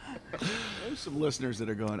 There's some listeners that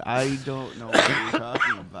are going, I don't know what you're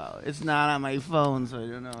talking about. It's not on my phone, so I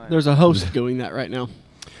don't know. There's a host doing that right now.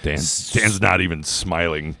 Dan's not even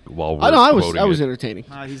smiling while we're I know. I quoting was it. entertaining.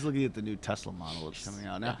 He's looking at the new Tesla model that's coming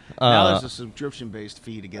out now. Now there's a subscription-based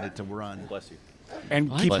fee to get it to run. Bless you. And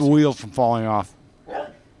What? keep Bless the you. wheels from falling off.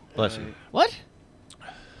 Bless you. What?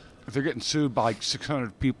 If they're getting sued by like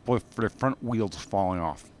 600 people for their front wheels falling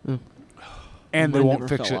off. Mm. And they Mine won't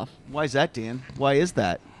never fix fell it. off. Why is that, Dan? Why is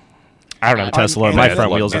that? I don't have a Tesla. And My then-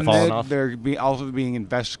 front wheels are and falling then off. They're also being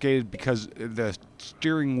investigated because the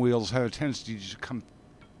steering wheels have a tendency to just come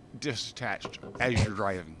disattached as you're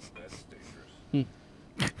driving.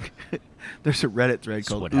 There's a Reddit thread That's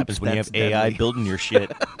called what happens Oops, when you have That's AI Deadly. building your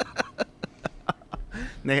shit.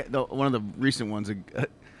 One of the recent ones,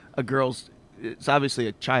 a girl's, it's obviously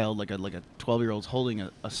a child, like a 12-year-old's holding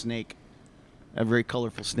a snake, a very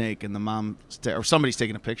colorful snake, and the mom or somebody's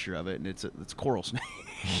taking a picture of it, and it's a coral snake.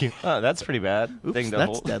 Oh, that's pretty bad. Oops, thing to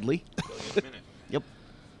that's hold. deadly. Yep.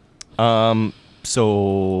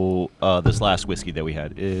 So this last whiskey that we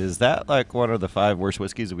had, is that like one of the 5 worst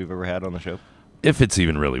whiskeys that we've ever had on the show? If it's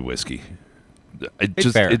even really whiskey.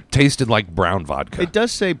 It's fair. It tasted like brown vodka. It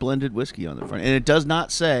does say blended whiskey on the front, and it does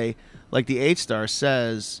not say, like the 8-star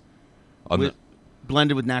says, On the-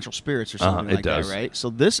 blended with natural spirits or something it like does. that, right? So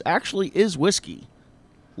this actually is whiskey,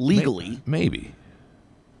 legally. Maybe.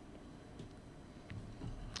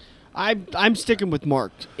 I'm sticking with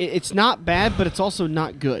Mark. It's not bad, but it's also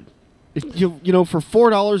not good. You know, for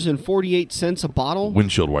 $4.48 a bottle,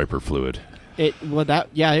 Windshield wiper fluid. it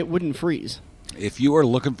wouldn't freeze. If you are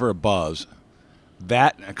looking for a buzz,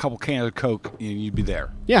 that and a couple cans of Coke, you'd be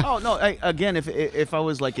there. Yeah. Oh no! Again, if I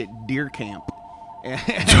was like at deer camp,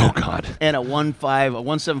 Oh, God. and a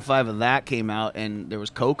 1.75 of that came out, and there was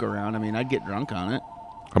Coke around, I mean, I'd get drunk on it.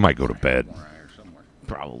 I might go to bed.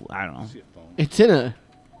 Probably, I don't know. It's in a.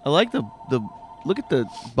 I like the look at the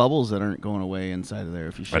bubbles that aren't going away inside of there.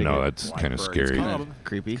 If you shake I know, it. that's kind of Library. scary. It's Kind of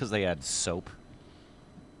creepy. Because they add soap.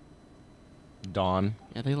 Dawn.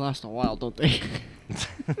 Yeah, they last a while, don't they?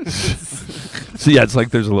 So, yeah, it's like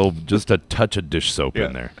there's just a touch of dish soap Yeah.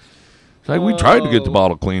 in there. It's like we tried to get the Whoa.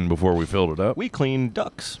 bottle clean before we filled it up. We clean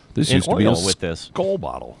ducks. This in used to be a oil with this, skull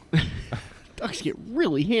bottle. Ducks get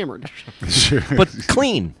really hammered, but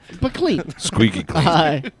clean. but clean. Squeaky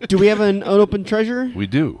clean. Do we have an unopened treasure? We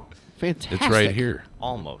do. Fantastic. It's right here.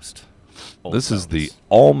 Almost. Old This is the bones.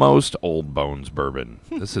 Almost Old Bones bourbon.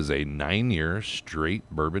 This is a 9-year straight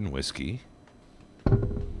bourbon whiskey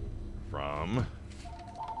from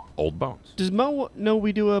Old Bones. Does Mo know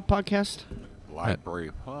we do a podcast?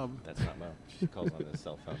 Library pub. That's not Mo. She calls on his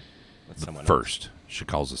cell phone. That's someone First. She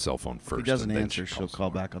calls the cell phone If first. he doesn't and then answer, she she'll calls call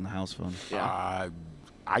someone. back on the house phone.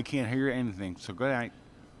 I can't hear anything, so good night.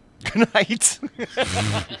 Good night.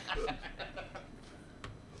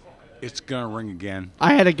 It's going to ring again.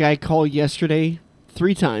 I had a guy call yesterday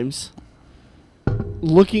 3 times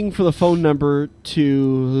looking for the phone number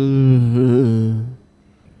to.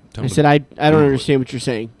 Tell I them said, I don't understand what you're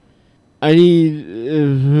saying. I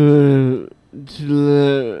need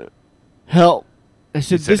help. I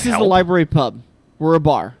said, said this is the help? library pub. We're a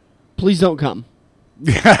bar. Please don't come.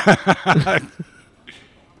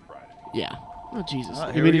 Yeah. Oh, Jesus. You Here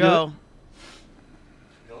want me we to do go.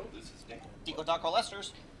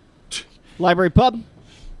 it? Library pub.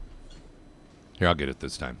 Here, I'll get it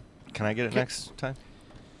this time. Can I get it next time?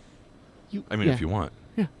 I mean, yeah. if you want.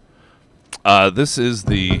 Yeah. This is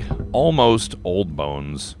the Almost Old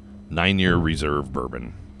Bones 9-year reserve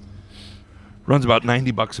bourbon. Runs about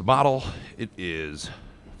 $90 a bottle. It is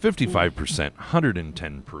 55%,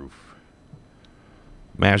 110 proof.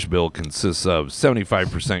 Mash bill consists of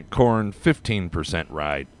 75% corn, 15%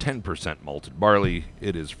 rye, 10% malted barley.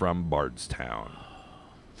 It is from Bardstown.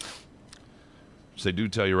 So they do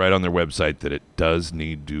tell you right on their website that it does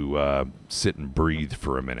need to sit and breathe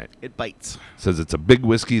for a minute. It bites. Says it's a big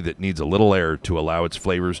whiskey that needs a little air to allow its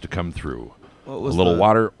flavors to come through. A What was little the-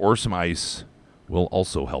 water or some ice will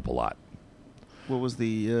also help a lot. What was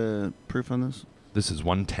the proof on this? This is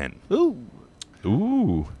 110. Ooh.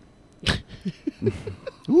 Ooh.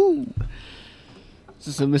 Ooh. Is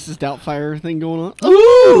this a Mrs. Doubtfire thing going on?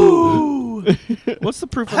 Ooh. What's the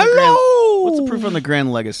proof on the Grand? Hello! What's the proof on the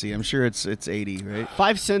Grand Legacy? I'm sure it's 80, right?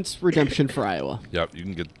 5 cents redemption for Iowa. Yep, you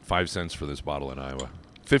can get 5 cents for this bottle in Iowa.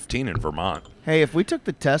 15 in Vermont. Hey, if we took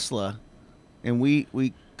the Tesla and we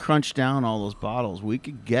crunched down all those bottles, we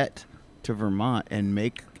could get to Vermont and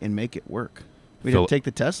make it work. We'd have to take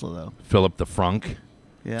the Tesla though. Philip the Frunk.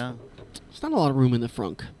 Yeah. There's not a lot of room in the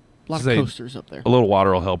frunk. A lot of Say- coasters up there. A little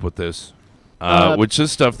water will help with this. Which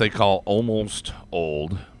is stuff they call almost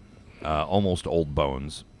old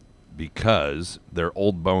bones. because their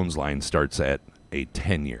Old Bones line starts at a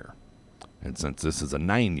 10-year. And since this is a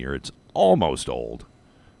 9-year, it's almost old,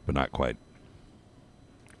 but not quite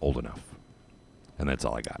old enough. And that's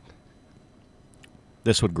all I got.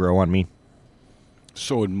 This would grow on me.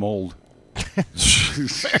 So would mold.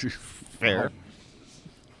 Fair.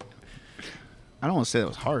 I don't want to say that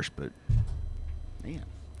was harsh, but man.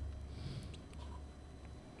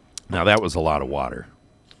 Now, that was a lot of water.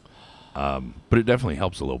 But it definitely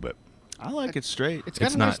helps a little bit. I like it straight. It's got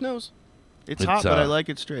It's a nice not- nose. It's it's, hot, but I like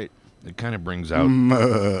it straight. It kind of brings out...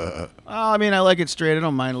 I mean, I like it straight. I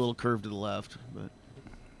don't mind a little curve to the left. But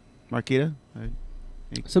Marquita, any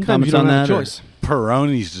Sometimes you comments don't on have a that, or choice.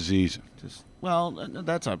 Peyronie's disease. Just, well,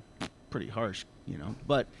 that's a pretty harsh,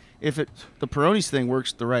 But if the Peroni's thing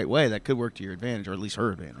works the right way, that could work to your advantage, or at least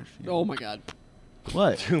her advantage. Oh my God.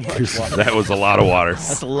 What? That was a lot of water.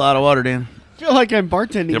 That's a lot of water, Dan. I feel like I'm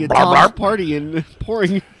bartending Yeah, at blarp, Tom's blarp. party and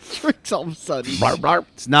pouring drinks all of a sudden. Blarp, blarp.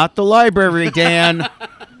 It's not the library, Dan.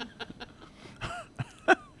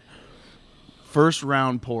 First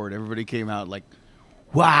round poured. Everybody came out like,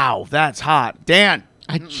 wow, that's hot. Dan.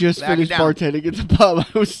 I just Back it finished down. bartending at the pub.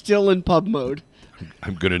 I was still in pub mode.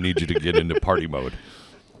 I'm going to need you to get into party mode,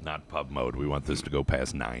 not pub mode. We want this to go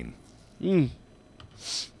past 9.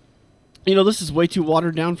 This is way too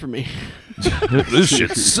watered down for me. This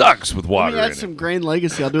shit sucks with Let water me in add it. some Grand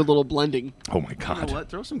Legacy. I'll do a little blending. Oh, my You God. know what?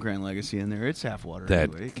 Throw some Grand Legacy in there. It's half water That,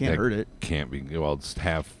 anyway. It can't that hurt it. Can't be. Well, it's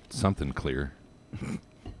half something clear.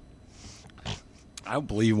 I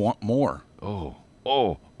believe you want more.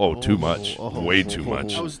 Too much. Way too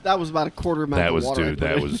much. That was about a quarter amount That of was, water. I dude, put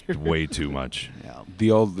that in was here. way too much. Yeah.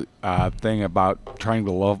 The old thing about trying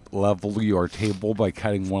to level your table by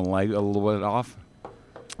cutting one leg a little bit off,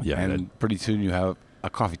 Yeah, and pretty soon you have a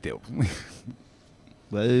coffee table.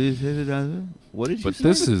 What did you but say?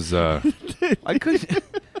 this is I couldn't.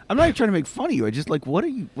 I'm not even trying to make fun of you. I just like, what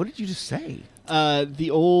did you just say? The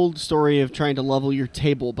old story of trying to level your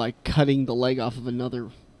table by cutting the leg off of another,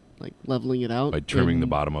 like leveling it out. by trimming and the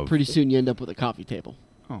bottom of, Pretty soon you end up with a coffee table.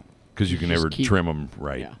 Oh, because you can just never keep- trim them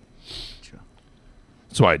right. Yeah.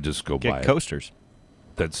 So I just go buy Get it. coasters.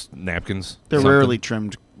 That's napkins. they're something. rarely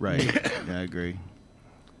trimmed right. Yeah, I agree.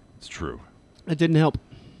 It's true. It didn't help.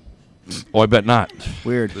 Oh, I bet not.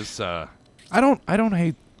 Weird. This I don't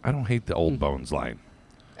hate the Old Bones line.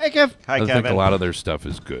 Hey, Kev. Hi, I think Kevin. a lot of their stuff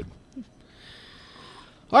is good.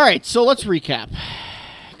 All right, so let's recap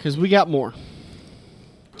because we got more.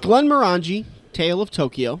 Glenmorangie, Tale of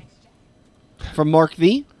Tokyo, from Mark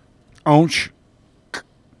V. Ounch.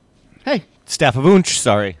 Hey, Staff of Unch,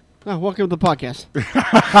 sorry. welcome to the podcast.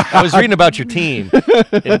 I was reading about your team.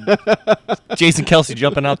 And Jason Kelsey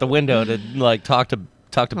jumping out the window to talk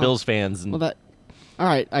to Bills fans, and Well, that. All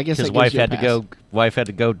right, I guess his that wife gives you a had to pass. go. Wife had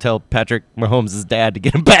to go tell Patrick Mahomes' dad to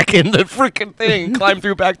get him back in the freaking thing. Climb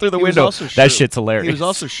back through the He was window. also That shirt- shit's hilarious. He was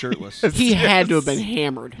also shirtless. He had to have been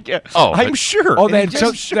hammered. Yeah. Oh, I'm but- sure. Oh, And they he had,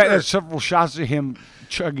 just they had several shots of him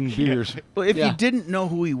chugging beers. Well, if Yeah. you didn't know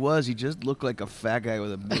who he was, he just looked like a fat guy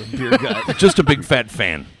with a beer gut. Just a big fat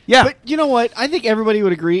fan. Yeah. But you know what? I think everybody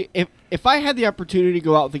would agree. If I had the opportunity to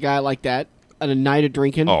go out with a guy like that on a night of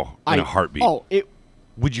drinking, Oh, in a heartbeat. Oh,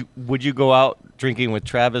 Would you go out drinking with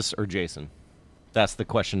Travis or Jason? That's the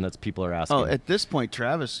question that people are asking. At this point,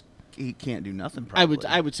 Travis, he can't do nothing. Probably.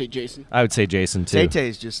 I would say Jason. I would say Jason too.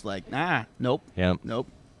 Tay-Tay's just like, nah, nope, Yeah. nope.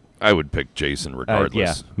 I would pick Jason Yeah,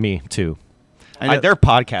 regardless. me too. I know- Their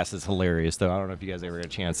podcast is hilarious, though. I don't know if you guys ever get a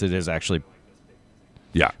chance. It is actually.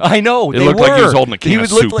 Yeah. I know. It they looked like he was were. holding a can He of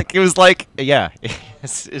would look soup. like it was like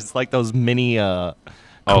it's like those mini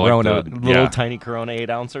Oh, like Corona, the- little yeah. tiny Corona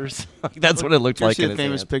 8 ounces. That's what it looked Did you like. see in a his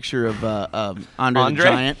famous hand. picture of Andre the Andre?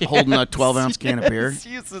 Giant holding a 12-ounce can of beer?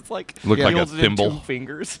 Yes, it's like Looked he like a holds it in thimble. 2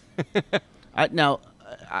 fingers.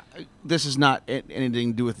 This is not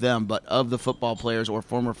anything to do with them, but of the football players or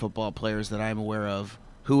former football players that I'm aware of,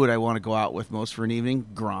 who would I want to go out with most for an evening?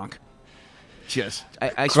 Gronk. I swear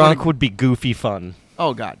to- Gronk would be goofy fun.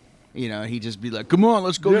 Oh God, he'd just be like, "Come on,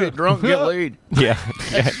 let's go get drunk, and get laid." Yeah,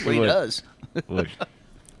 That's what he does. Let's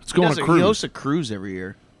He go on a He cruise. hosts a cruise every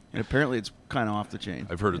year, and apparently it's kind of off the chain.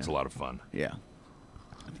 I've heard it's a lot of fun. Yeah,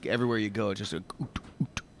 I think everywhere you go, it's just a. Oot,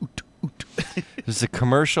 oot, oot, oot. There's a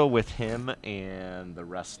commercial with him and the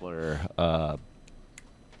wrestler.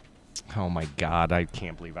 Oh my God, I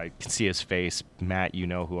can't believe I can see his face. Matt, you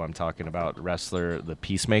know who I'm talking about. Wrestler, the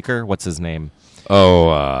Peacemaker. What's his name?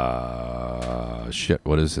 Oh, shit.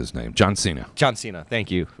 What is his name? John Cena. John Cena.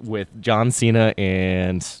 Thank you. With John Cena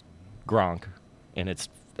and Gronk. And it's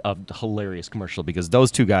a hilarious commercial because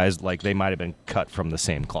those two guys, they might have been cut from the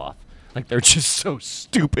same cloth. Like they're just so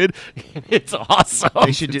stupid. It's awesome.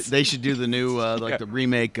 They should do the new the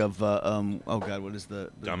remake of oh god, what is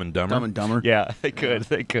the Dumb and Dumber? Dumb and Dumber. Yeah, they could.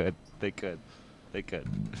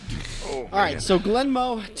 All right, so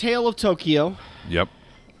Glenmo, Tale of Tokyo, Yep.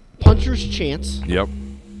 Puncher's Chance. Yep.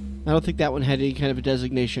 I don't think that one had any kind of a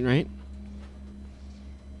designation, right?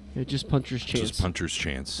 Yeah, just Puncher's Chance. Just Puncher's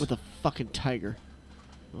Chance. With a fucking tiger.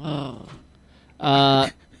 Oh.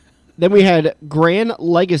 Then we had Gran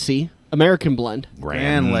Legacy, American Blend.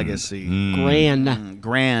 Gran Legacy.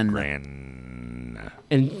 Gran.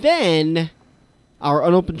 And then our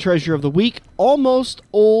unopened treasure of the week, Almost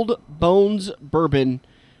Old Bones Bourbon,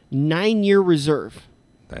 9-year reserve.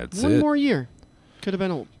 That's One it. more year. Could have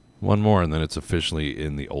been old. One more, and then it's officially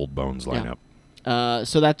in the Old Bones lineup.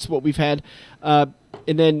 So that's what we've had. And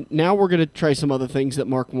then now we're going to try some other things that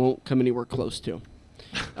Mark won't come anywhere close to.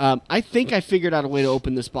 I think I figured out a way to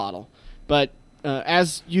open this bottle. But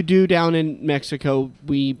as you do down in Mexico,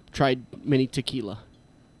 we tried mini tequila.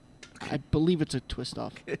 I believe it's a twist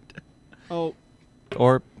off. Oh.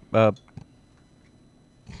 Or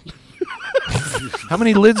How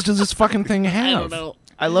many lids does this fucking thing have? I don't know.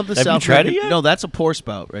 I love the Have South you tried American. it yet? No, that's a pour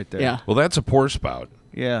spout right there. Yeah. Well, that's a pour spout.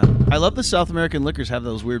 Yeah. I love the South American liquors have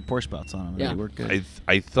those weird pour spouts on them. Yeah. They work good.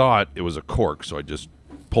 I thought it was a cork, so I just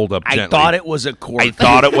pulled up gently. I thought it was a cork. I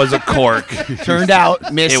thought it was a cork. Turned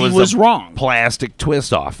out Missy was a wrong. Plastic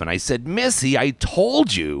twist off, and I said, Missy, I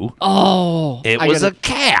told you Oh. it was a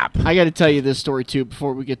cap. I got to tell you this story, too,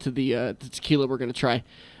 before we get to the tequila we're going to try.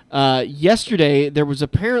 Yesterday, there was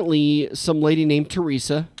apparently some lady named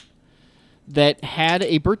Teresa that had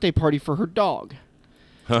a birthday party for her dog.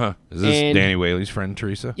 Is this And- Danny Whaley's friend,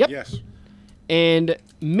 Teresa? Yep. Yes. And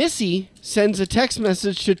Missy sends a text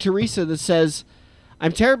message to Teresa that says,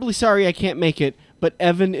 I'm terribly sorry I can't make it, but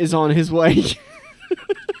Evan is on his way.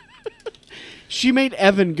 She made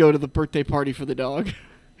Evan go to the birthday party for the dog.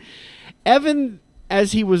 Evan,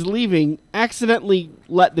 as he was leaving, accidentally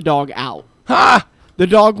let the dog out. Ha! The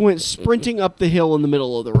dog went sprinting up the hill in the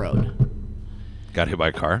middle of the road. Got hit by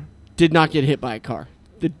a car? Did not get hit by a car.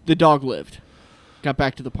 The dog lived. Got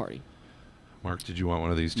back to the party. Mark, did you want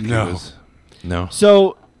one of these No. tequilas? No.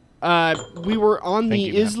 So, we were on Thank the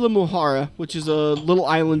you, Matt. Isla Mujeres, which is a little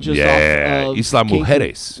island just Yeah, off of Isla Cancun.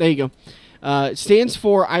 Mujeres. There you go. It stands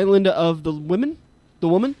for Island of the Women. The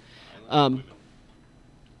woman.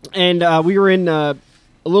 And we were in a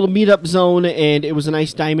little meetup zone, and it was a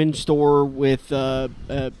nice diamond store with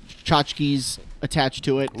tchotchkes attached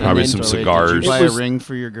to it. And Probably then some So, cigars. Did you buy It was- a ring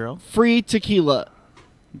for your girl? free tequila.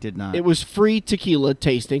 Did not. It was free tequila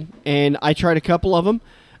tasting, and I tried a couple of them.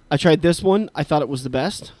 I tried this one. I thought it was the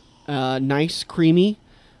best. Nice, creamy,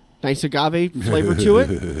 nice agave flavor to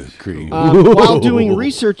it. Cream. While doing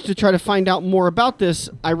research to try to find out more about this,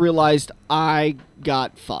 I realized I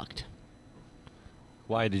got fucked.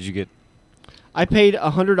 why did you get? I paid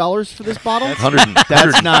 $100 for this bottle.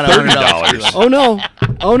 That's not $100. Oh no!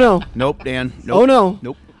 Oh no! Nope, Dan. Nope. Oh no!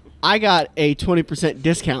 Nope. I got a 20%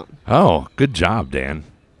 discount. Oh, good job, Dan.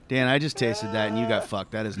 Dan, I just tasted that and you got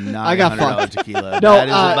fucked. That is not I got $100 fucked. tequila. No, that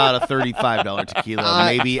is about a $35 tequila,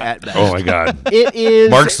 maybe at best. Oh, my God. It is.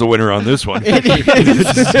 Mark's the winner on this one. It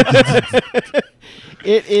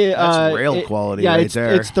is. That's rail quality yeah, right it's,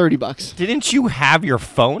 there. It's $30. Didn't you have your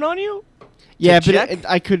phone on you? Yeah, but check?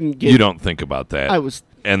 I couldn't get. You don't think about that. I was.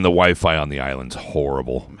 And the Wi-Fi on the island's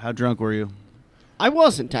horrible. How drunk were you? I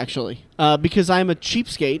wasn't actually, because I'm a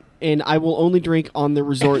cheapskate and I will only drink on the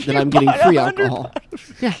resort that I'm getting free alcohol.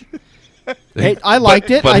 Yeah. Hey, I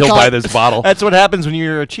liked it. But I he'll thought, buy this bottle. That's what happens when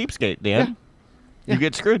you're a cheapskate, Dan. Yeah. You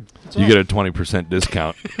get screwed. You get a 20%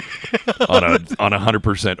 discount on a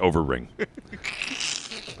 100% over ring.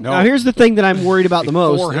 No. Now here's the thing that I'm worried about the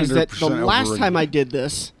most is that the 400% last overrated. time I did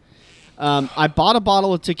this, I bought a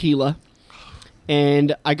bottle of tequila,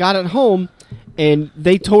 and I got it home, and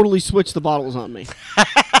they totally switched the bottles on me.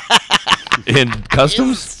 In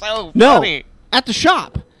customs? So No, at the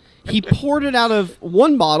shop. He poured it out of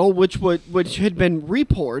one bottle, which had been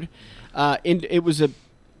repoured, and it was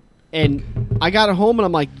and I got it home, and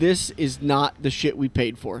I'm like, this is not the shit we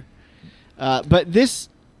paid for. But this,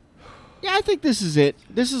 yeah, I think this is it.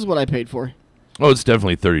 This is what I paid for. Oh, it's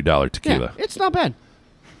definitely $30 Yeah, tequila. it's not bad.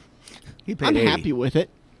 He paid I'm 80. happy with it.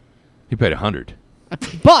 He paid 100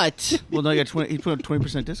 But, Well, no, he put a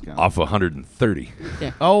 20% discount. off 130.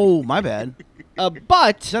 Oh, my bad. Is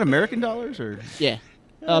but, that American dollars or? yeah.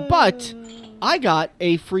 But I got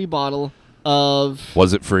a free bottle of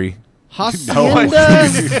Was it free? Hacienda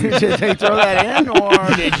Did they throw that in,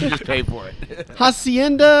 or did you just pay for it?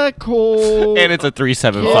 Hacienda Col. And it's a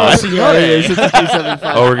 375. Yeah, it is. It's a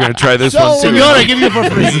 375. Oh, we're going to try this So- one too. Senora, give you it for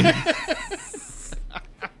free.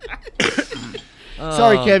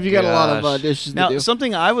 Sorry, Kev, you got a lot of dishes to Now, do.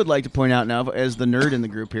 something I would like to point out now, as the nerd in the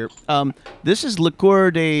group here, this is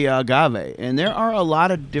liqueur de agave, and there are a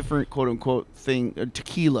lot of different quote-unquote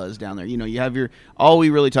tequilas down there. You know, you have all we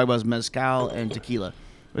really talk about is mezcal and tequila,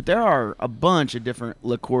 but there are a bunch of different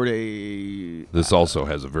liqueur de... This also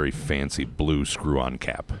has a very fancy blue screw-on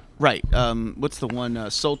cap. Right. What's the one?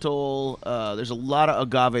 Sotol. There's a lot of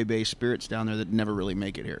agave-based spirits down there that never really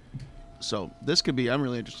make it here. So this could be... I'm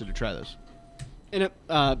really interested to try this. And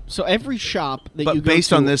so every shop that But you go based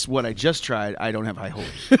to, on this, what I just tried, I don't have high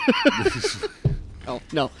hopes. oh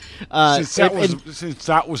no, Since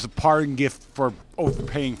that was the parting gift for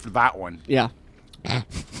overpaying for that one. yeah,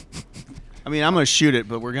 I mean, I'm going to shoot it,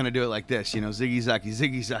 but we're going to do it like this. You know, ziggy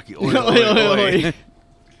zaki, oi, No, oi, oi. oi.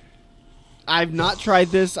 I've not tried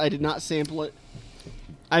this. I did not sample it.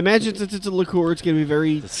 I imagine since it's a liqueur, it's going to be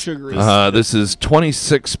very sugary. This is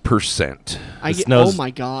 26%. I this get, knows- oh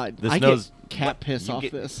my god, this I knows- get cat piss you off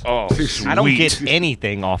get- this. Oh, I don't get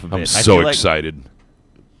anything off of it. I'm I so feel like excited.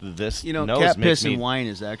 This You know, nose cat makes piss me, and wine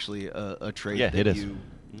is actually a trait Yeah, that it is. you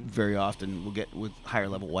very often will get with higher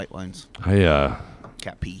level white wines.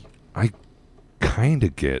 Cat pee. I kind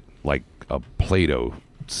of get like a Play-Doh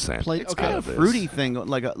scent. It's Kind of fruity thing,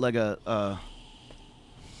 like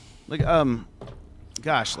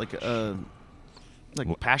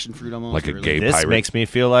passion fruit almost. Like a or gay This pirate. makes me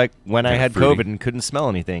feel like when I Kinda had fruity. COVID and couldn't smell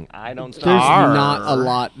anything. I don't. There's Arr. not a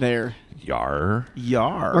lot there. Yar.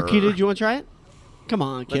 Yar. Marquita, did you want to try it? Come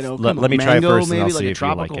on, kiddo. let come on. me try it Mango, first, and maybe I'll like see a if you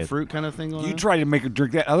like tropical it. fruit kind of thing. Going You on? tried to make her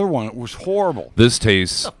drink that other one. It was horrible. This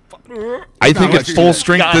tastes. I think at full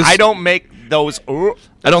strength. God, This I don't make those.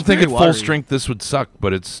 I don't think at very full watery. strength this would suck,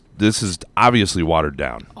 but this is obviously watered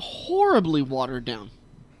down. Horribly watered down.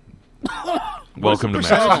 Welcome to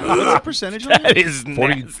Percentage- Mexico. What's the percentage on That it? is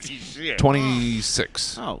 40 nasty shit.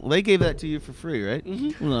 26. Oh, well, they gave that to you for free, right?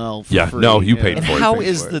 Mm-hmm. Well, for Yeah, free. no, you Yeah. paid And for it. how Paid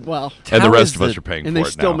is for the it. Well, And the how rest is of us the- are paying and for they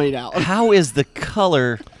it still now. made out. How is the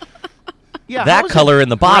color? Yeah, that how is it color in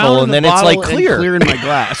the bottle, brown and in then the it's, like, bottle and clear? clear in my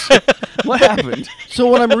glass? What happened? So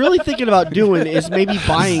what I'm really thinking about doing is maybe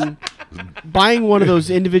buying one of those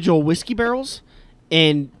individual whiskey barrels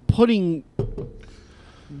and putting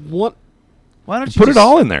one. Why don't you Put it just-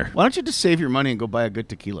 all in there. Why don't you just save your money and go buy a good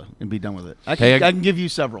tequila and be done with it? I Hey, can give you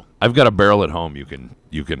several. I've got a barrel at home you can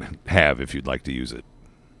have if you'd like to use it.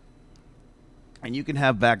 And you can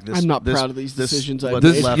have back this. I'm not this- proud of these this- decisions I've what's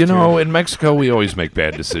made. This, left you know, here. in Mexico we always make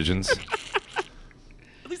bad decisions.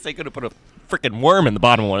 At least they could have put a freaking worm in the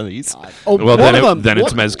bottom of one of these. Oh, Well, one of them, then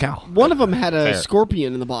it's one- mezcal. One of them had a Fair.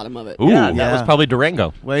 scorpion in the bottom of it. Ooh, Yeah, that was Yeah. probably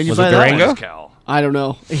Durango. Where'd you was buy it that one? Durango? mezcal. I don't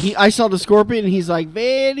know. I saw the scorpion and he's like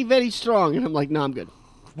very, very strong, and I'm like, no, I'm good.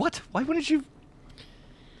 What? Why wouldn't you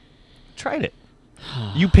tried it?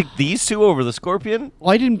 You picked these two over the scorpion?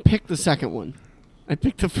 Well, I didn't pick the second one. I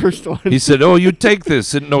picked the first one. He said, "Oh, you take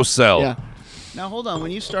this, it no sell." yeah. Now hold on.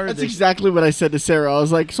 When you started That's this, exactly what I said to Sarah. I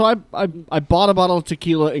was like, so I bought a bottle of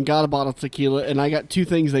tequila and got a bottle of tequila, and I got two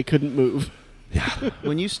things they couldn't move.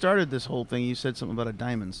 when you started this whole thing, you said something about a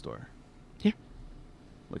diamond store. Yeah.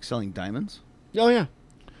 Like selling diamonds. Oh yeah.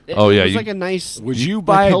 Oh, yeah, It was you- like a nice. Would you like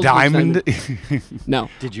buy a Hell's diamond? No,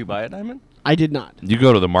 Did you buy a diamond? I did not. You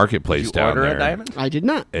go to the marketplace Did you down order there, a diamond? I did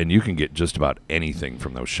not. and you can get just about anything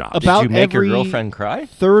from those shops. About Did you make your every girlfriend cry?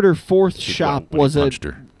 third or fourth She shop when he was a punched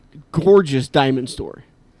her. gorgeous diamond store.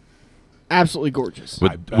 Absolutely gorgeous.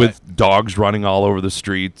 I bet. with dogs running all over the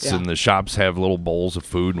streets, Yeah. and the shops have little bowls of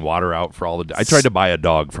food and water out for all the. I tried to buy a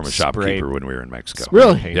dog from a Spray- shopkeeper when we were in Mexico.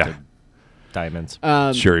 Really? Painted Yeah. diamonds.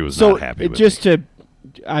 Sherry was so not happy with just to,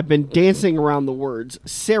 I've been dancing around the words.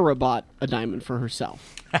 Sarah bought a diamond for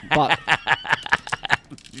herself. But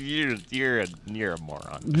You're a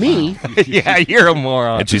moron. me, Yeah, you're a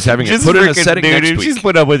moron. And she's having it Just put in a freaking- setting dude, next if week. She's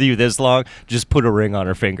put up with you this long. Just put a ring on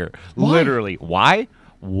her finger. Why? Literally. Why?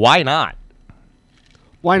 Why not?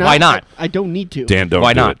 why not? Why not? I don't need to. Dan, don't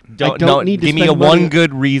Why do not? it. Don't, don't no, need to give me a spend money- one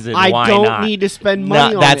good reason I why don't not. need to spend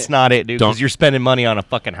money on That's it. not it, dude. Don't- Because you're spending money on a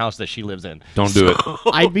fucking house that she lives in. Don't do it.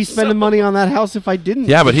 I'd be spending money on that house if I didn't.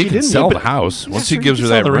 Yeah, but If he she can didn't. sell Yeah, the house. Once sure, he you gives can her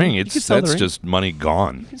sell that the ring. ring, You it's can sell the that's ring. just money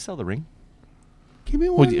gone. You can sell the ring. Give me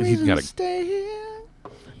Well, one he's reason gotta- to stay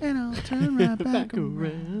here, and I'll turn right back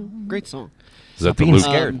around. Great song. Is that the being Luke,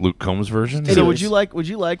 scared. Luke Combs version? It So is. would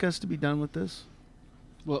you like us to be done with this?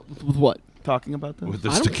 With what? Talking about this? With I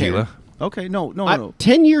this don't tequila? Okay, no.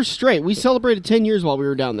 10 years straight. We celebrated 10 years while we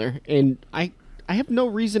were down there, and I have no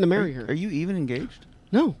reason to marry her. Are you even engaged?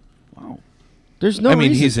 No, Wow. there's no. I mean,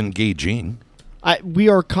 reason. he's engaging. We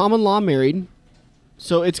are common law married,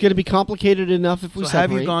 So it's going to be complicated enough if we So separate.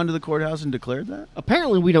 have you gone to the courthouse and declared that?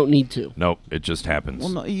 Apparently, we don't need to. Nope, it just happens. Well,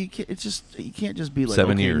 no, you can't. It's just you can't just be like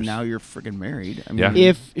 7 okay, years. now you're freaking married. I mean, Yeah.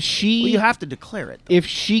 If she, well, you have to declare it. Though. if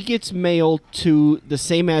she gets mailed to the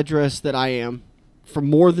same address that I am for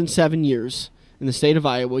more than 7 years in the state of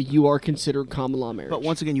Iowa, you are considered common law marriage. But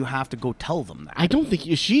once again, you have to go tell them that. I don't think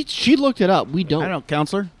she looked it up. We I don't. don't know,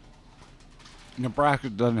 counselor. Nebraska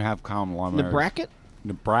doesn't have common law marriage. Nebraska?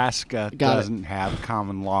 Nebraska Got it. doesn't have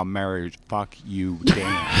common law marriage. Fuck you, Dan.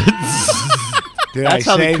 Did That's I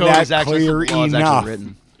how say the code that is actually, clear law is actually enough?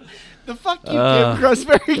 written. The fuck you came across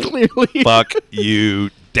very clearly. Fuck you,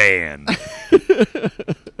 Dan.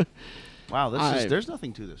 Wow, I- there's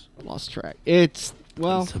nothing to this. Lost track. It's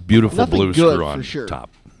well, It's a beautiful nothing blue good screw on for sure. top.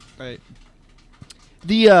 Right.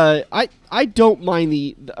 The I don't mind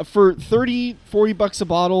the for $30-40 a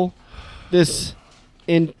bottle. This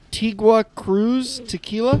Antigua Cruz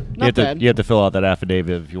tequila, not bad. You have to fill out that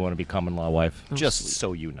affidavit if you want to be common law wife. Oh, Just sweet.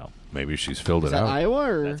 so you know. Maybe she's filled Is it that out. Iowa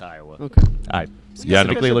or That's Iowa. Okay. I Yeah,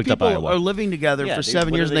 specifically no, looked up people Iowa. are living together Yeah, for they-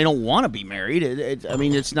 7 what years are and they they- don't want to be married. I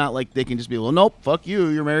mean, it's not like they can just be, well, nope, fuck you,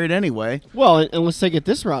 you're married anyway. Well, and let's take it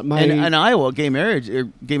this route. My And in Iowa, gay marriage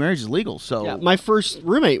is legal. So yeah, my first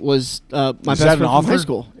roommate was my Is best that friend an from high offer?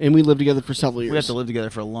 school, and we lived together for several we have years. to live together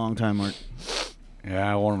for a long time, Mark.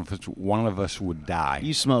 Yeah, one of us would die.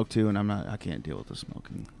 You smoke too, and I can't deal with the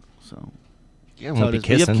smoking. So Yeah, that's how won't it be is.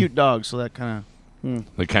 You have kissing. cute dogs, so that kind of.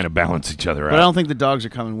 They kind of balance each other But I out. don't think the dogs are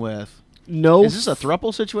coming with. No, Is this a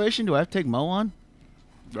throuple situation? Do I have to take Mo on?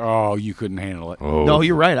 Oh, you couldn't handle it. Oh, No,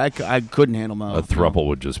 you're right. I couldn't handle Mo. a throuple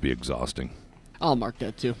would just be exhausting. I'll mark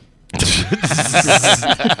that too.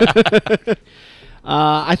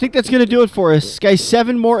 I think that's going to do it for us, guys.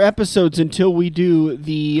 7 more episodes until we do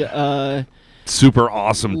the Super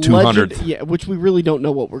awesome 200th. legend, yeah, which we really don't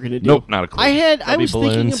know what we're going to do. Nope, not a clue. I There'll be was thinking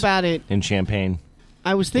balloons. about it. In champagne.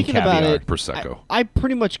 I was thinking about caviar. it. Prosecco. I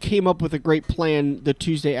pretty much came up with a great plan the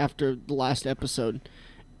Tuesday after the last episode,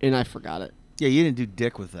 and I forgot it. Yeah, you didn't do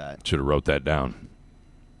dick with that. Should have wrote that down.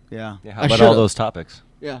 Yeah. Yeah, I how about should've. all those topics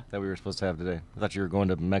Yeah. that we were supposed to have today? I thought you were going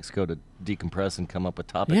to Mexico to decompress and come up with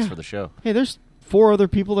topics Yeah. for the show. Hey, there's 4 other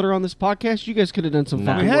people that are on this podcast. You guys could have done some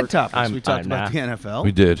Nah. fucking We had work. topics. We talked I'm about nah. the NFL.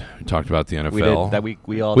 We did. We talked about the NFL. We did that.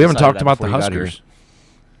 We all. We haven't decided talked that about the before you got here. Huskers.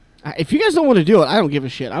 If you guys don't want to do it, I don't give a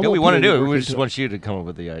shit. I Yeah, won't we put want to any do it. work We into just want you to come up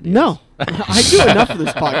with the ideas. No, I do enough of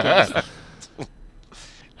this podcast.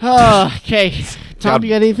 Okay, Tom, you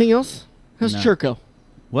got anything else? How's No. Churko?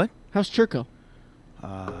 What? How's Churko?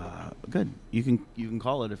 Good. You can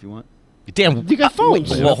call it if you want. Damn. You got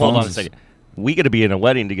phones. Well, hold on a second. We got to be in a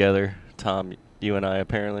wedding together, Tom. You and I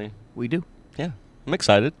apparently. We do. Yeah, I'm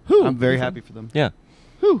excited. Who? I'm very happy for them. Yeah,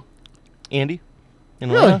 Who? Andy.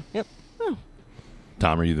 And Really? Lena. Yep.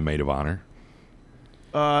 Tom, are you the maid of honor?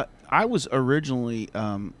 I was originally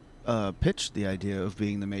pitched the idea of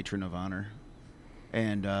being the matron of honor,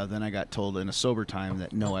 and then I got told in a sober time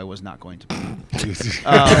that no, I was not going to be. It's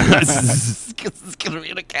going to be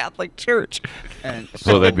in a Catholic church. And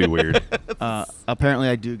So that'd be weird. apparently,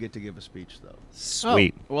 I do get to give a speech though.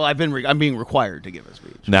 Sweet. Well, I'm being required to give a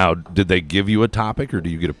speech. Now, did they give you a topic, or do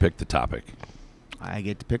you get to pick the topic? I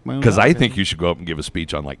get to pick my own. Because I topic. think you should go up and give a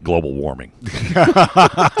speech on like global warming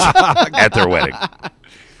at their wedding.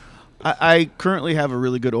 I currently have a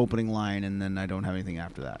really good opening line, and then I don't have anything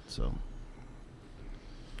after that. So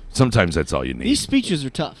Sometimes that's all you need. These speeches are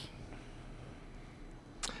tough.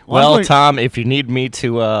 Well, I'm Well, going- Tom, if you need me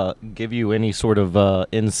to give you any sort of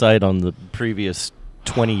insight on the previous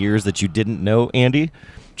 20 years that you didn't know, Andy,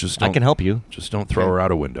 Just I don't, can help you. Just don't throw her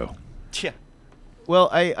out a window. Yeah. well,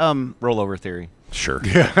 I Rollover theory. Sure.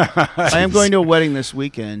 I am going to a wedding this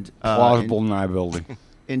weekend. Plausible deniability.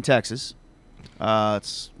 in Texas.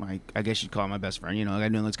 It's I guess you'd call it my best friend. You know,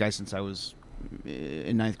 I've known this guy since I was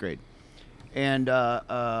in 9th grade, and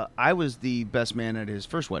I was the best man at his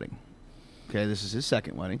first wedding. Okay, this is his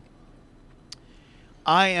second wedding.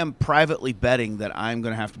 I am privately betting that I'm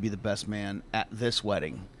going to have to be the best man at this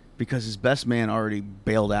wedding because his best man already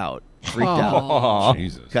bailed out, freaked out. Aw.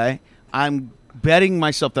 Jesus. Okay, I'm betting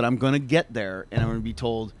myself that I'm going to get there and I'm going to be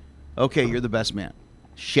told, "Okay, you're the best man."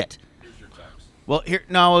 Shit. Well,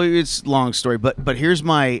 it's a long story, but here's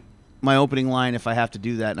my opening line if I have to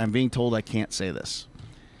do that, and I'm being told I can't say this.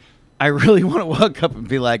 I really want to walk up and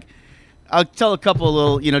be like, I'll tell a couple of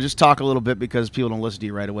little, just talk a little bit because people don't listen to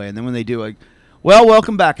you right away, and then when they do, well,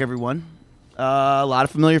 welcome back, everyone. A lot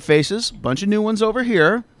of familiar faces, a bunch of new ones over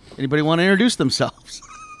here. Anybody want to introduce themselves?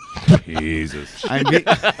 Jesus. I'm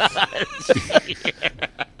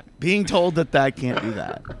being told that I can't do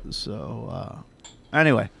that. So,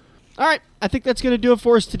 anyway. All right, I think that's going to do it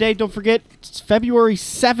for us today. Don't forget, it's February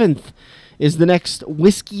 7th is the next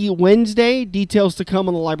Whiskey Wednesday. Details to come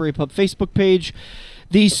on the Library Pub Facebook page.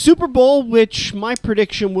 The Super Bowl, which my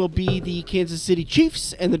prediction will be the Kansas City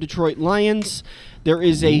Chiefs and the Detroit Lions. There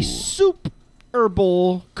is a Super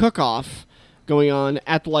Bowl cook-off going on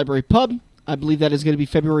at the Library Pub. I believe that is going to be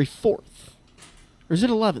February 4th. Or is it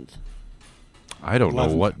 11th? I don't know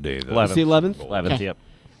 11th. what day that is. 11th. It's the 11th? 11th, Okay.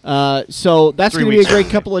 yep. So that's 3 going to be a weeks. great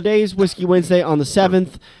couple of days. Whiskey Wednesday on the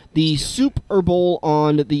 7th. The Super Bowl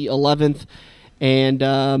on the 11th. And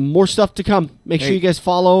more stuff to come. Make sure Hey. you guys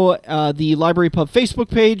follow the Library Pub Facebook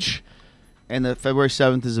page. And the February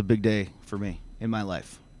 7th is a big day for me in my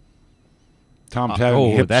life. Tom's having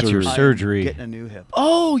Oh, hip that's your surgery. surgery. Getting a new hip.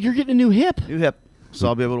 Oh, you're getting a new hip. New hip. So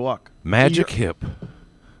I'll be able to walk. Magic hip.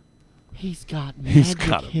 He's got He's magic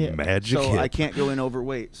got a hip. magic So hip. I can't go in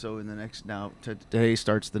overweight. So in the next today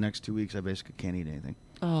starts the next 2 weeks. I basically can't eat anything.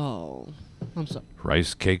 Oh, I'm sorry.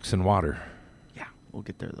 Rice cakes and water. Yeah, we'll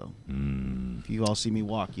get there though. Mm, If you all see me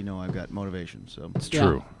walk, you know I've got motivation. So it's Yeah.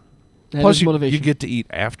 true. That Plus, is you motivation. get to eat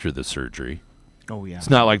after the surgery. oh yeah, It's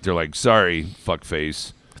not like they're like, sorry,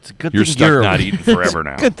 fuckface. It's a good You're thing stuck not eating forever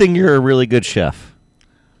now. Good thing you're a really good chef.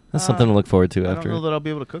 That's something to look forward to I after. don't know that I'll be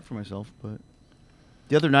able to cook for myself, but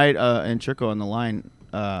the other night in Chico on the line,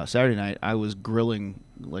 Saturday night, I was grilling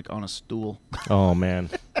like on a stool. Oh man.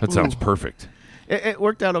 That sounds perfect. It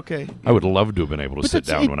worked out okay. I would love to have been able to But sit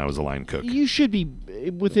that's- down when I was a line cook. You should be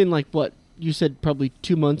within like what you said, probably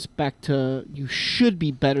 2 months back to. You should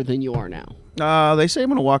be better than you are now. They say I'm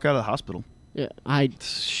going to walk out of the hospital. Yeah,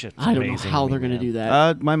 Shit's I don't know amazing how to me, they're going to man. do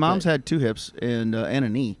that. My mom's But- had 2 hips and a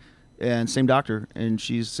knee, and same doctor, and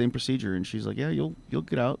she's same procedure, and she's like, yeah, you'll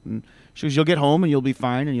get out, and she goes, you'll get home and you'll be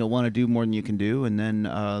fine, and you'll want to do more than you can do, and then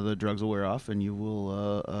the drugs will wear off, and you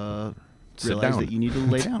will Sit realize down. that you need to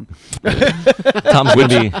lay down.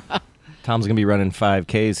 Tom's gonna be running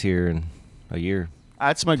 5Ks here in a year.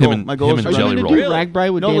 That's my Him goal. and- My goal him is and to Are you Jelly going to roll. do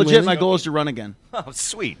Ragbri with No, Dan legit, Whaley? my goal is to run again. Oh,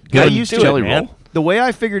 sweet. I Good. used to Do it, Jelly man. roll. The way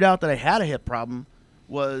I figured out that I had a hip problem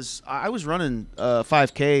was I was running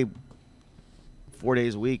 5K 4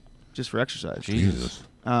 days a week just for exercise. Jesus.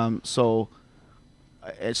 So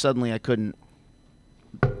suddenly I couldn't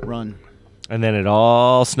run. And then it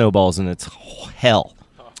all snowballs and it's hell.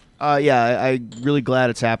 I'm really glad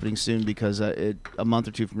it's happening soon because a month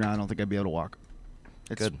or 2 from now, I don't think I'd be able to walk.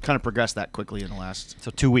 It's Good. kind of progressed that quickly in the last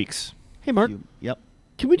So 2 weeks. Hey, Mark, Yep.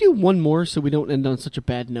 can we do one more so we don't end on such a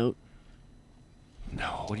bad note?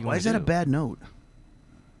 No. What do you Why wanna is that a do? bad note?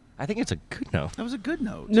 I think it's a good note. That was a good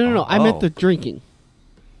note. No. I meant Oh. the drinking.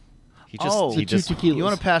 He just, Oh. he The just 2 tequilas. You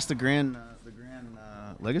want to pass the Gran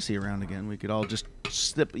legacy around again? We could all just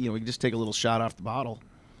snip. We could just take a little shot off the bottle.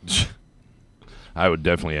 I would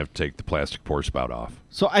definitely have to take the plastic pour spout off.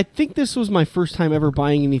 So I think this was my first time ever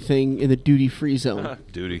buying anything in the duty-free zone.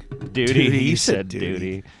 Duty. duty. Duty, He you said said duty.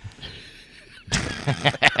 duty.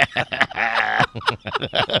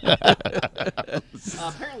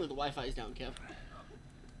 Apparently the Wi-Fi is down, Kev.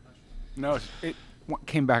 No, it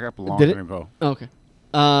came back up a long Did it? time ago. Okay.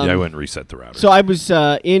 Yeah, I went and reset the router. So I was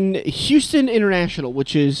in Houston International,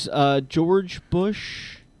 which is George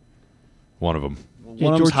Bush. One of them. Yeah,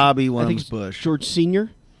 One of them's George- Hobby, I one of think them's it's Bush. George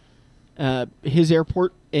Senior, his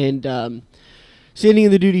airport, and standing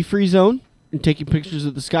in the duty-free zone and taking pictures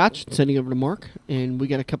of the scotch and sending over to Mark. And we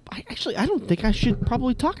got a couple. I don't think I should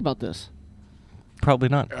probably talk about this. Probably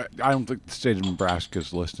not. I don't think the state of Nebraska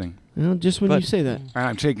is listening. Just when But- you say that, And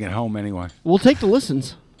I'm taking it home anyway. we'll take the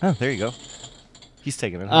listens. Oh, there you go. He's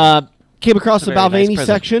taking it. Came across That's the a very nice Balvenie present.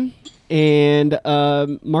 section, and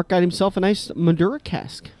Mark got himself a nice Madura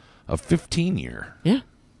cask. A 15-year. Yeah,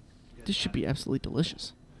 this should be absolutely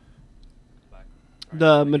delicious.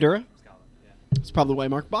 The Madura. That's probably why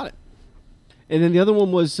Mark bought it. And then the other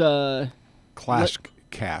one was Classic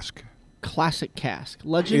cask. Classic Cask.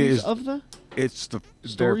 Legends Is- of the. It's their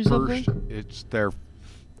Stories of first. It's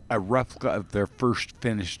a replica of their first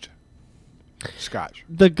finished scotch.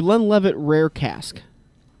 The Glenlivet Rare Cask.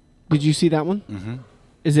 Did you see that one? Mm-hmm.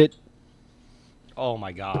 Is it? oh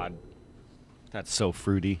my God. That's so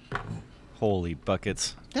fruity. Holy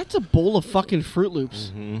buckets. That's a bowl of fucking Fruit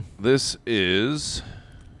Loops. This is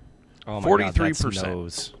Oh my God. That's 43%.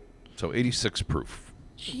 nose. so 86 proof.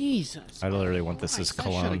 Jesus. I literally want this as Christ, I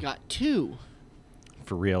should cologne. have got 2.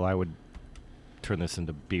 For real, I would turn this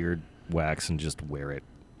into beard wax and just wear it.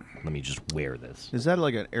 Let me just wear this. Is that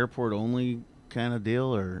like an airport only kind of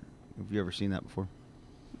deal, or have you ever seen that before?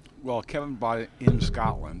 Well, Kevin bought it in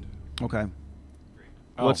Scotland. Okay.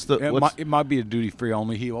 Oh, What's the- It, what's- might, it might be a duty free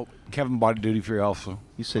only. Kevin bought it duty free also.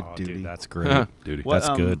 You said Oh, duty. dude, that's great. Duty. What,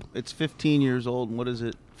 That's good. It's 15 years old, and what does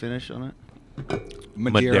it finish on it?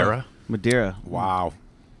 Madeira. Madeira. Wow.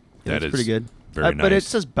 Yeah, That that's is pretty good. Very nice. But it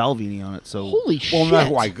says Balvenie on it, so Holy Well,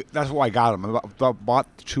 shit. that's why I got them. I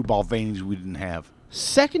bought the 2 Balvenies we didn't have.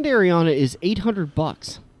 Secondary on it is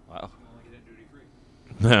 $800. Wow.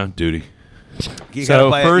 Duty. you So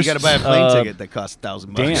gotta first, buy a plane ticket that costs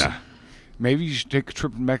 $1,000. Damn. Maybe you should take a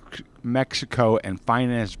trip to Mexico and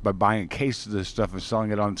finance by buying a case of this stuff and selling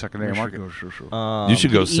it on the secondary market. You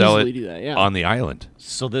should go could sell easily it do that, yeah. on the island.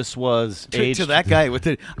 So this was To aged that guy with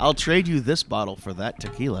it, I'll trade you this bottle for that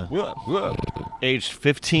tequila. aged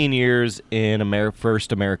 15 years in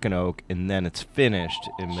first American oak, and then it's finished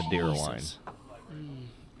in Madeira wine Jesus.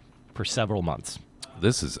 for several months.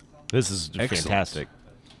 This is This is Excellent. fantastic.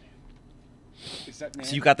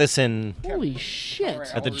 So you got this in Holy shit.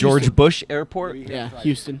 at the George Bush Airport? Yeah,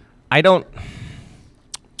 Houston. I don't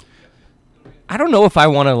know if I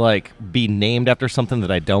want to like be named after something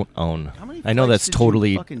that I don't own. How many I know flights that's did you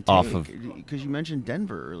totally fucking off take? of. Because you mentioned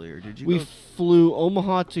Denver earlier. Did you? We go? flew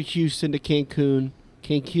Omaha to Houston to Cancun,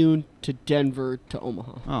 Cancun to Denver to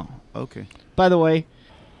Omaha. Oh, okay. By the way,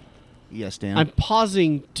 Yes, Dan. I'm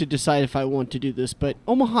pausing to decide if I want to do this, but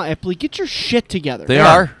Omaha Epley, get your shit together. they They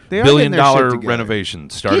are are getting billion their dollar shit together.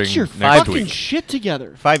 renovations starting Get your next fucking week. shit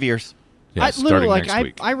together. 5 years. Yeah, I literally starting like next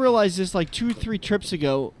week. I realized this like 2 or 3 trips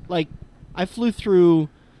ago. Like I've flown through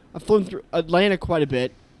Atlanta quite a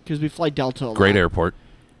bit because we fly Delta. A Great lot. airport.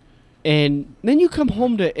 And then you come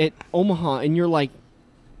home to Omaha and you're like,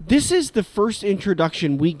 this is the first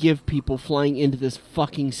introduction we give people flying into this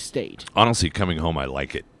fucking state. Honestly, coming home, I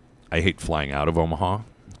like it. I hate flying out of Omaha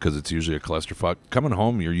because it's usually a clusterfuck. Coming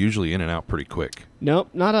home, you're usually in and out pretty quick. Nope,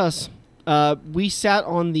 not us. We sat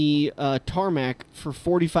on the tarmac for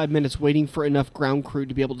 45 minutes waiting for enough ground crew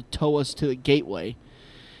to be able to tow us to the gateway.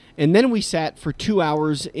 And then we sat for 2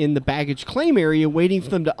 hours in the baggage claim area waiting for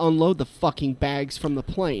them to unload the fucking bags from the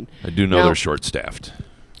plane. I do know Now, they're short-staffed.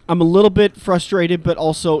 I'm a little bit frustrated, but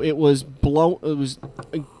also it was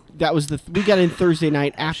we got in Thursday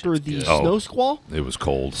night after the Oh. snow squall. It was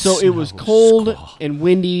cold. So it was cold and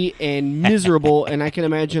windy and miserable, and I can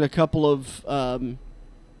imagine a couple of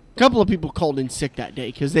people called in sick that day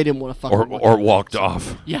because they didn't want to fucking or walked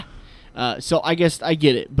off. Yeah. So I guess I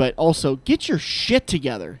get it, but also get your shit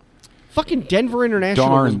together. Fucking Denver International.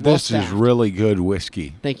 was Darn, this is well-staffed. really good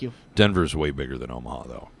whiskey. Thank you. Denver's way bigger than Omaha,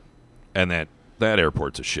 though. And that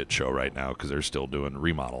airport's a shit show right now because they're still doing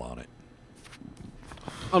remodel on it.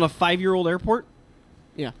 On a 5-year-old airport.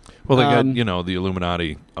 Yeah. Well, they got, the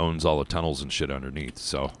Illuminati owns all the tunnels and shit underneath,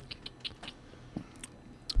 so.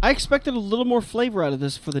 I expected a little more flavor out of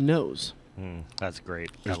this for the nose. That's great.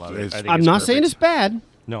 I It's- love it. it's- I think I'm it's not saying perfect. it's bad.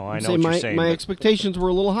 No, I I'm know saying what my you're saying. my but expectations were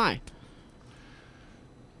a little high.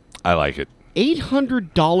 I like it.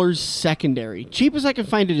 $800 secondary. Cheapest I can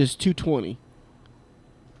find it is $220.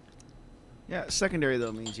 Yeah, secondary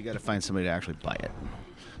though means you got to find somebody to actually buy it.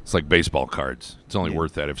 It's like baseball cards. It's only Yeah.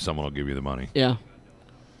 worth that if someone will give you the money. Yeah.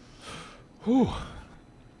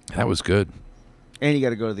 That was good. And you got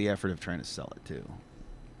to go to the effort of trying to sell it too.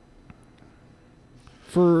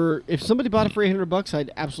 For if somebody bought it for $800,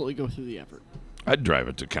 I'd absolutely go through the effort. I'd drive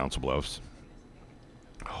it to Council Bluffs.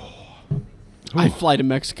 I fly to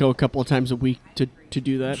Mexico a couple of times a week to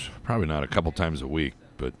do that. Probably not a couple times a week,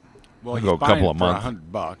 but Well, I'll he's go a buying couple it a for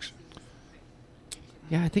month. $100.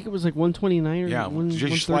 Yeah, I think it was like 129 or Yeah, just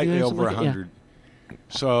 139, slightly something over like that. Yeah. 100.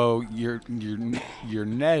 So you're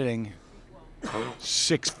netting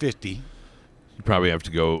 $650. you probably have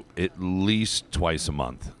to go at least twice a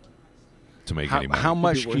month to make any money. How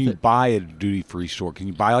much worth can you it. buy at a duty-free store? Can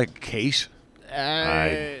you buy like a case?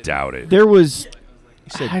 I doubt it. There was,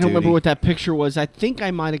 said I don't remember duty. what that picture was. I think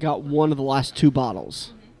I might have got one of the last 2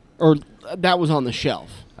 bottles. Or that was on the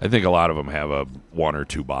shelf. I think a lot of them have a 1 or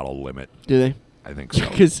 2 bottle limit. Do they? I think so.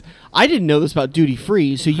 Because I didn't know this about duty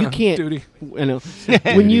free, so you can't. Duty. I know.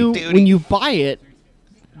 when you buy it,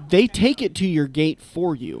 they take it to your gate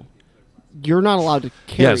for you. You're not allowed to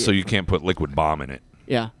carry Yeah, it. so you can't put liquid bomb in it.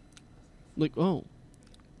 Yeah. Like, oh.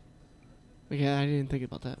 Yeah, I didn't think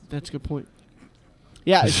about that. That's a good point.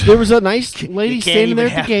 Yeah, there was a nice lady You can't standing there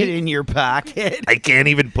even at the have it gate. in your pocket. I can't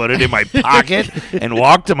even put it in my pocket and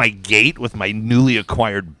walk to my gate with my newly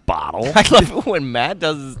acquired bottle. I love it when Matt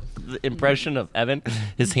does the impression of Evan.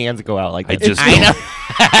 His hands go out like I that. just I know.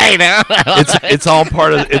 I know. it's all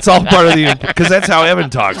part of the because that's how Evan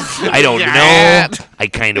talks. I don't know. I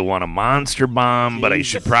kind of want a monster bomb, but I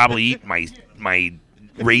should probably eat my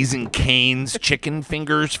Raisin Cane's chicken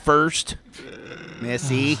fingers first.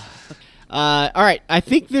 Missy. All right, I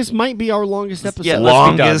think this might be our longest episode. Yeah,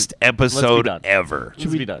 let's be done. Longest Let's episode be done. ever. Let's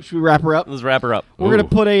be done. Should we wrap her up? Let's wrap her up. We're going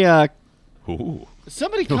to put a... Ooh.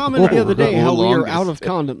 somebody commented the other day how we are Longest. out of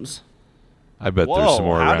condoms. I bet Whoa, there's some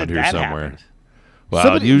more how around did here that somewhere. happen? Well,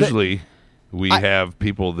 Somebody- usually We have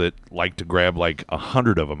people that like to grab like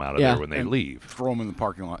 100 of them out of Yeah. there when they And leave. Throw them in the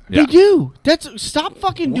parking lot. Yeah. They do. Stop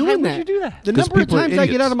fucking Why doing would that. you do that? The 'Cause number of people are times I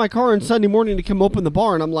get idiots. out of my car on Sunday morning to come open the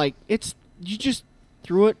bar, and I'm like, you just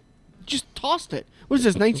threw it, just tossed it. What is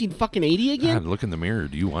this, 1980 again? God, look in the mirror.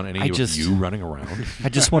 Do you want any I of just- you running around? I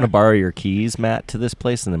just want to borrow your keys, Matt, to this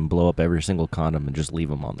place, and then blow up every single condom and just leave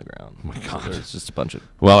them on the ground. Oh my God. It's just a bunch of.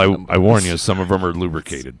 Well, numbers. I warn you, some of them are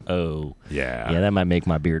lubricated. Oh, Yeah. yeah, that might make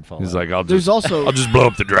my beard fall. He's out. like, I'll There's just, also- I'll just blow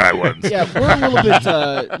up the dry ones. Yeah,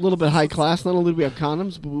 we're a little bit high class. Not only do we have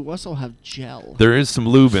condoms, but we also have gel. There is some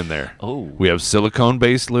lube in there. Oh. We have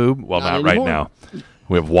silicone-based lube. Well, Not not right anymore. now.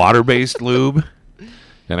 We have water-based lube.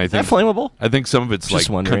 And I Is that think flammable? I think some of it's Just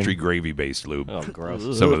like wondering. country gravy-based lube. Oh,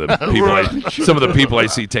 gross. Some of the people I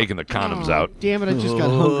see taking the condoms Oh, out. Damn it! I just got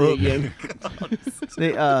hungry again.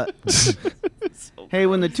 Hey,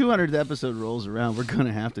 when the 200th episode rolls around, we're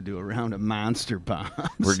gonna have to do a round of monster bombs.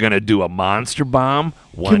 We're gonna do a monster bomb.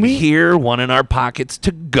 One we- here, one in our pockets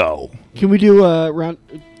to go. Can we do a round?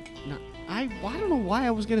 I don't know why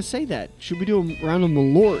I was gonna say that. Should we do a round of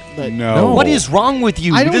Malort? But No. What is wrong with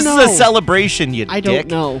you? I don't This know. is a celebration, you I dick.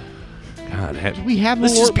 don't know. God, Do we have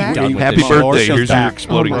Let's Malort just be back? done with happy this shit. birthday! Malort's Here's your back.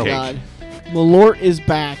 exploding oh my cake. God. Malort is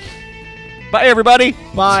back. Bye, everybody.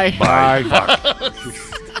 Bye. Bye.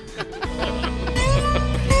 Fuck.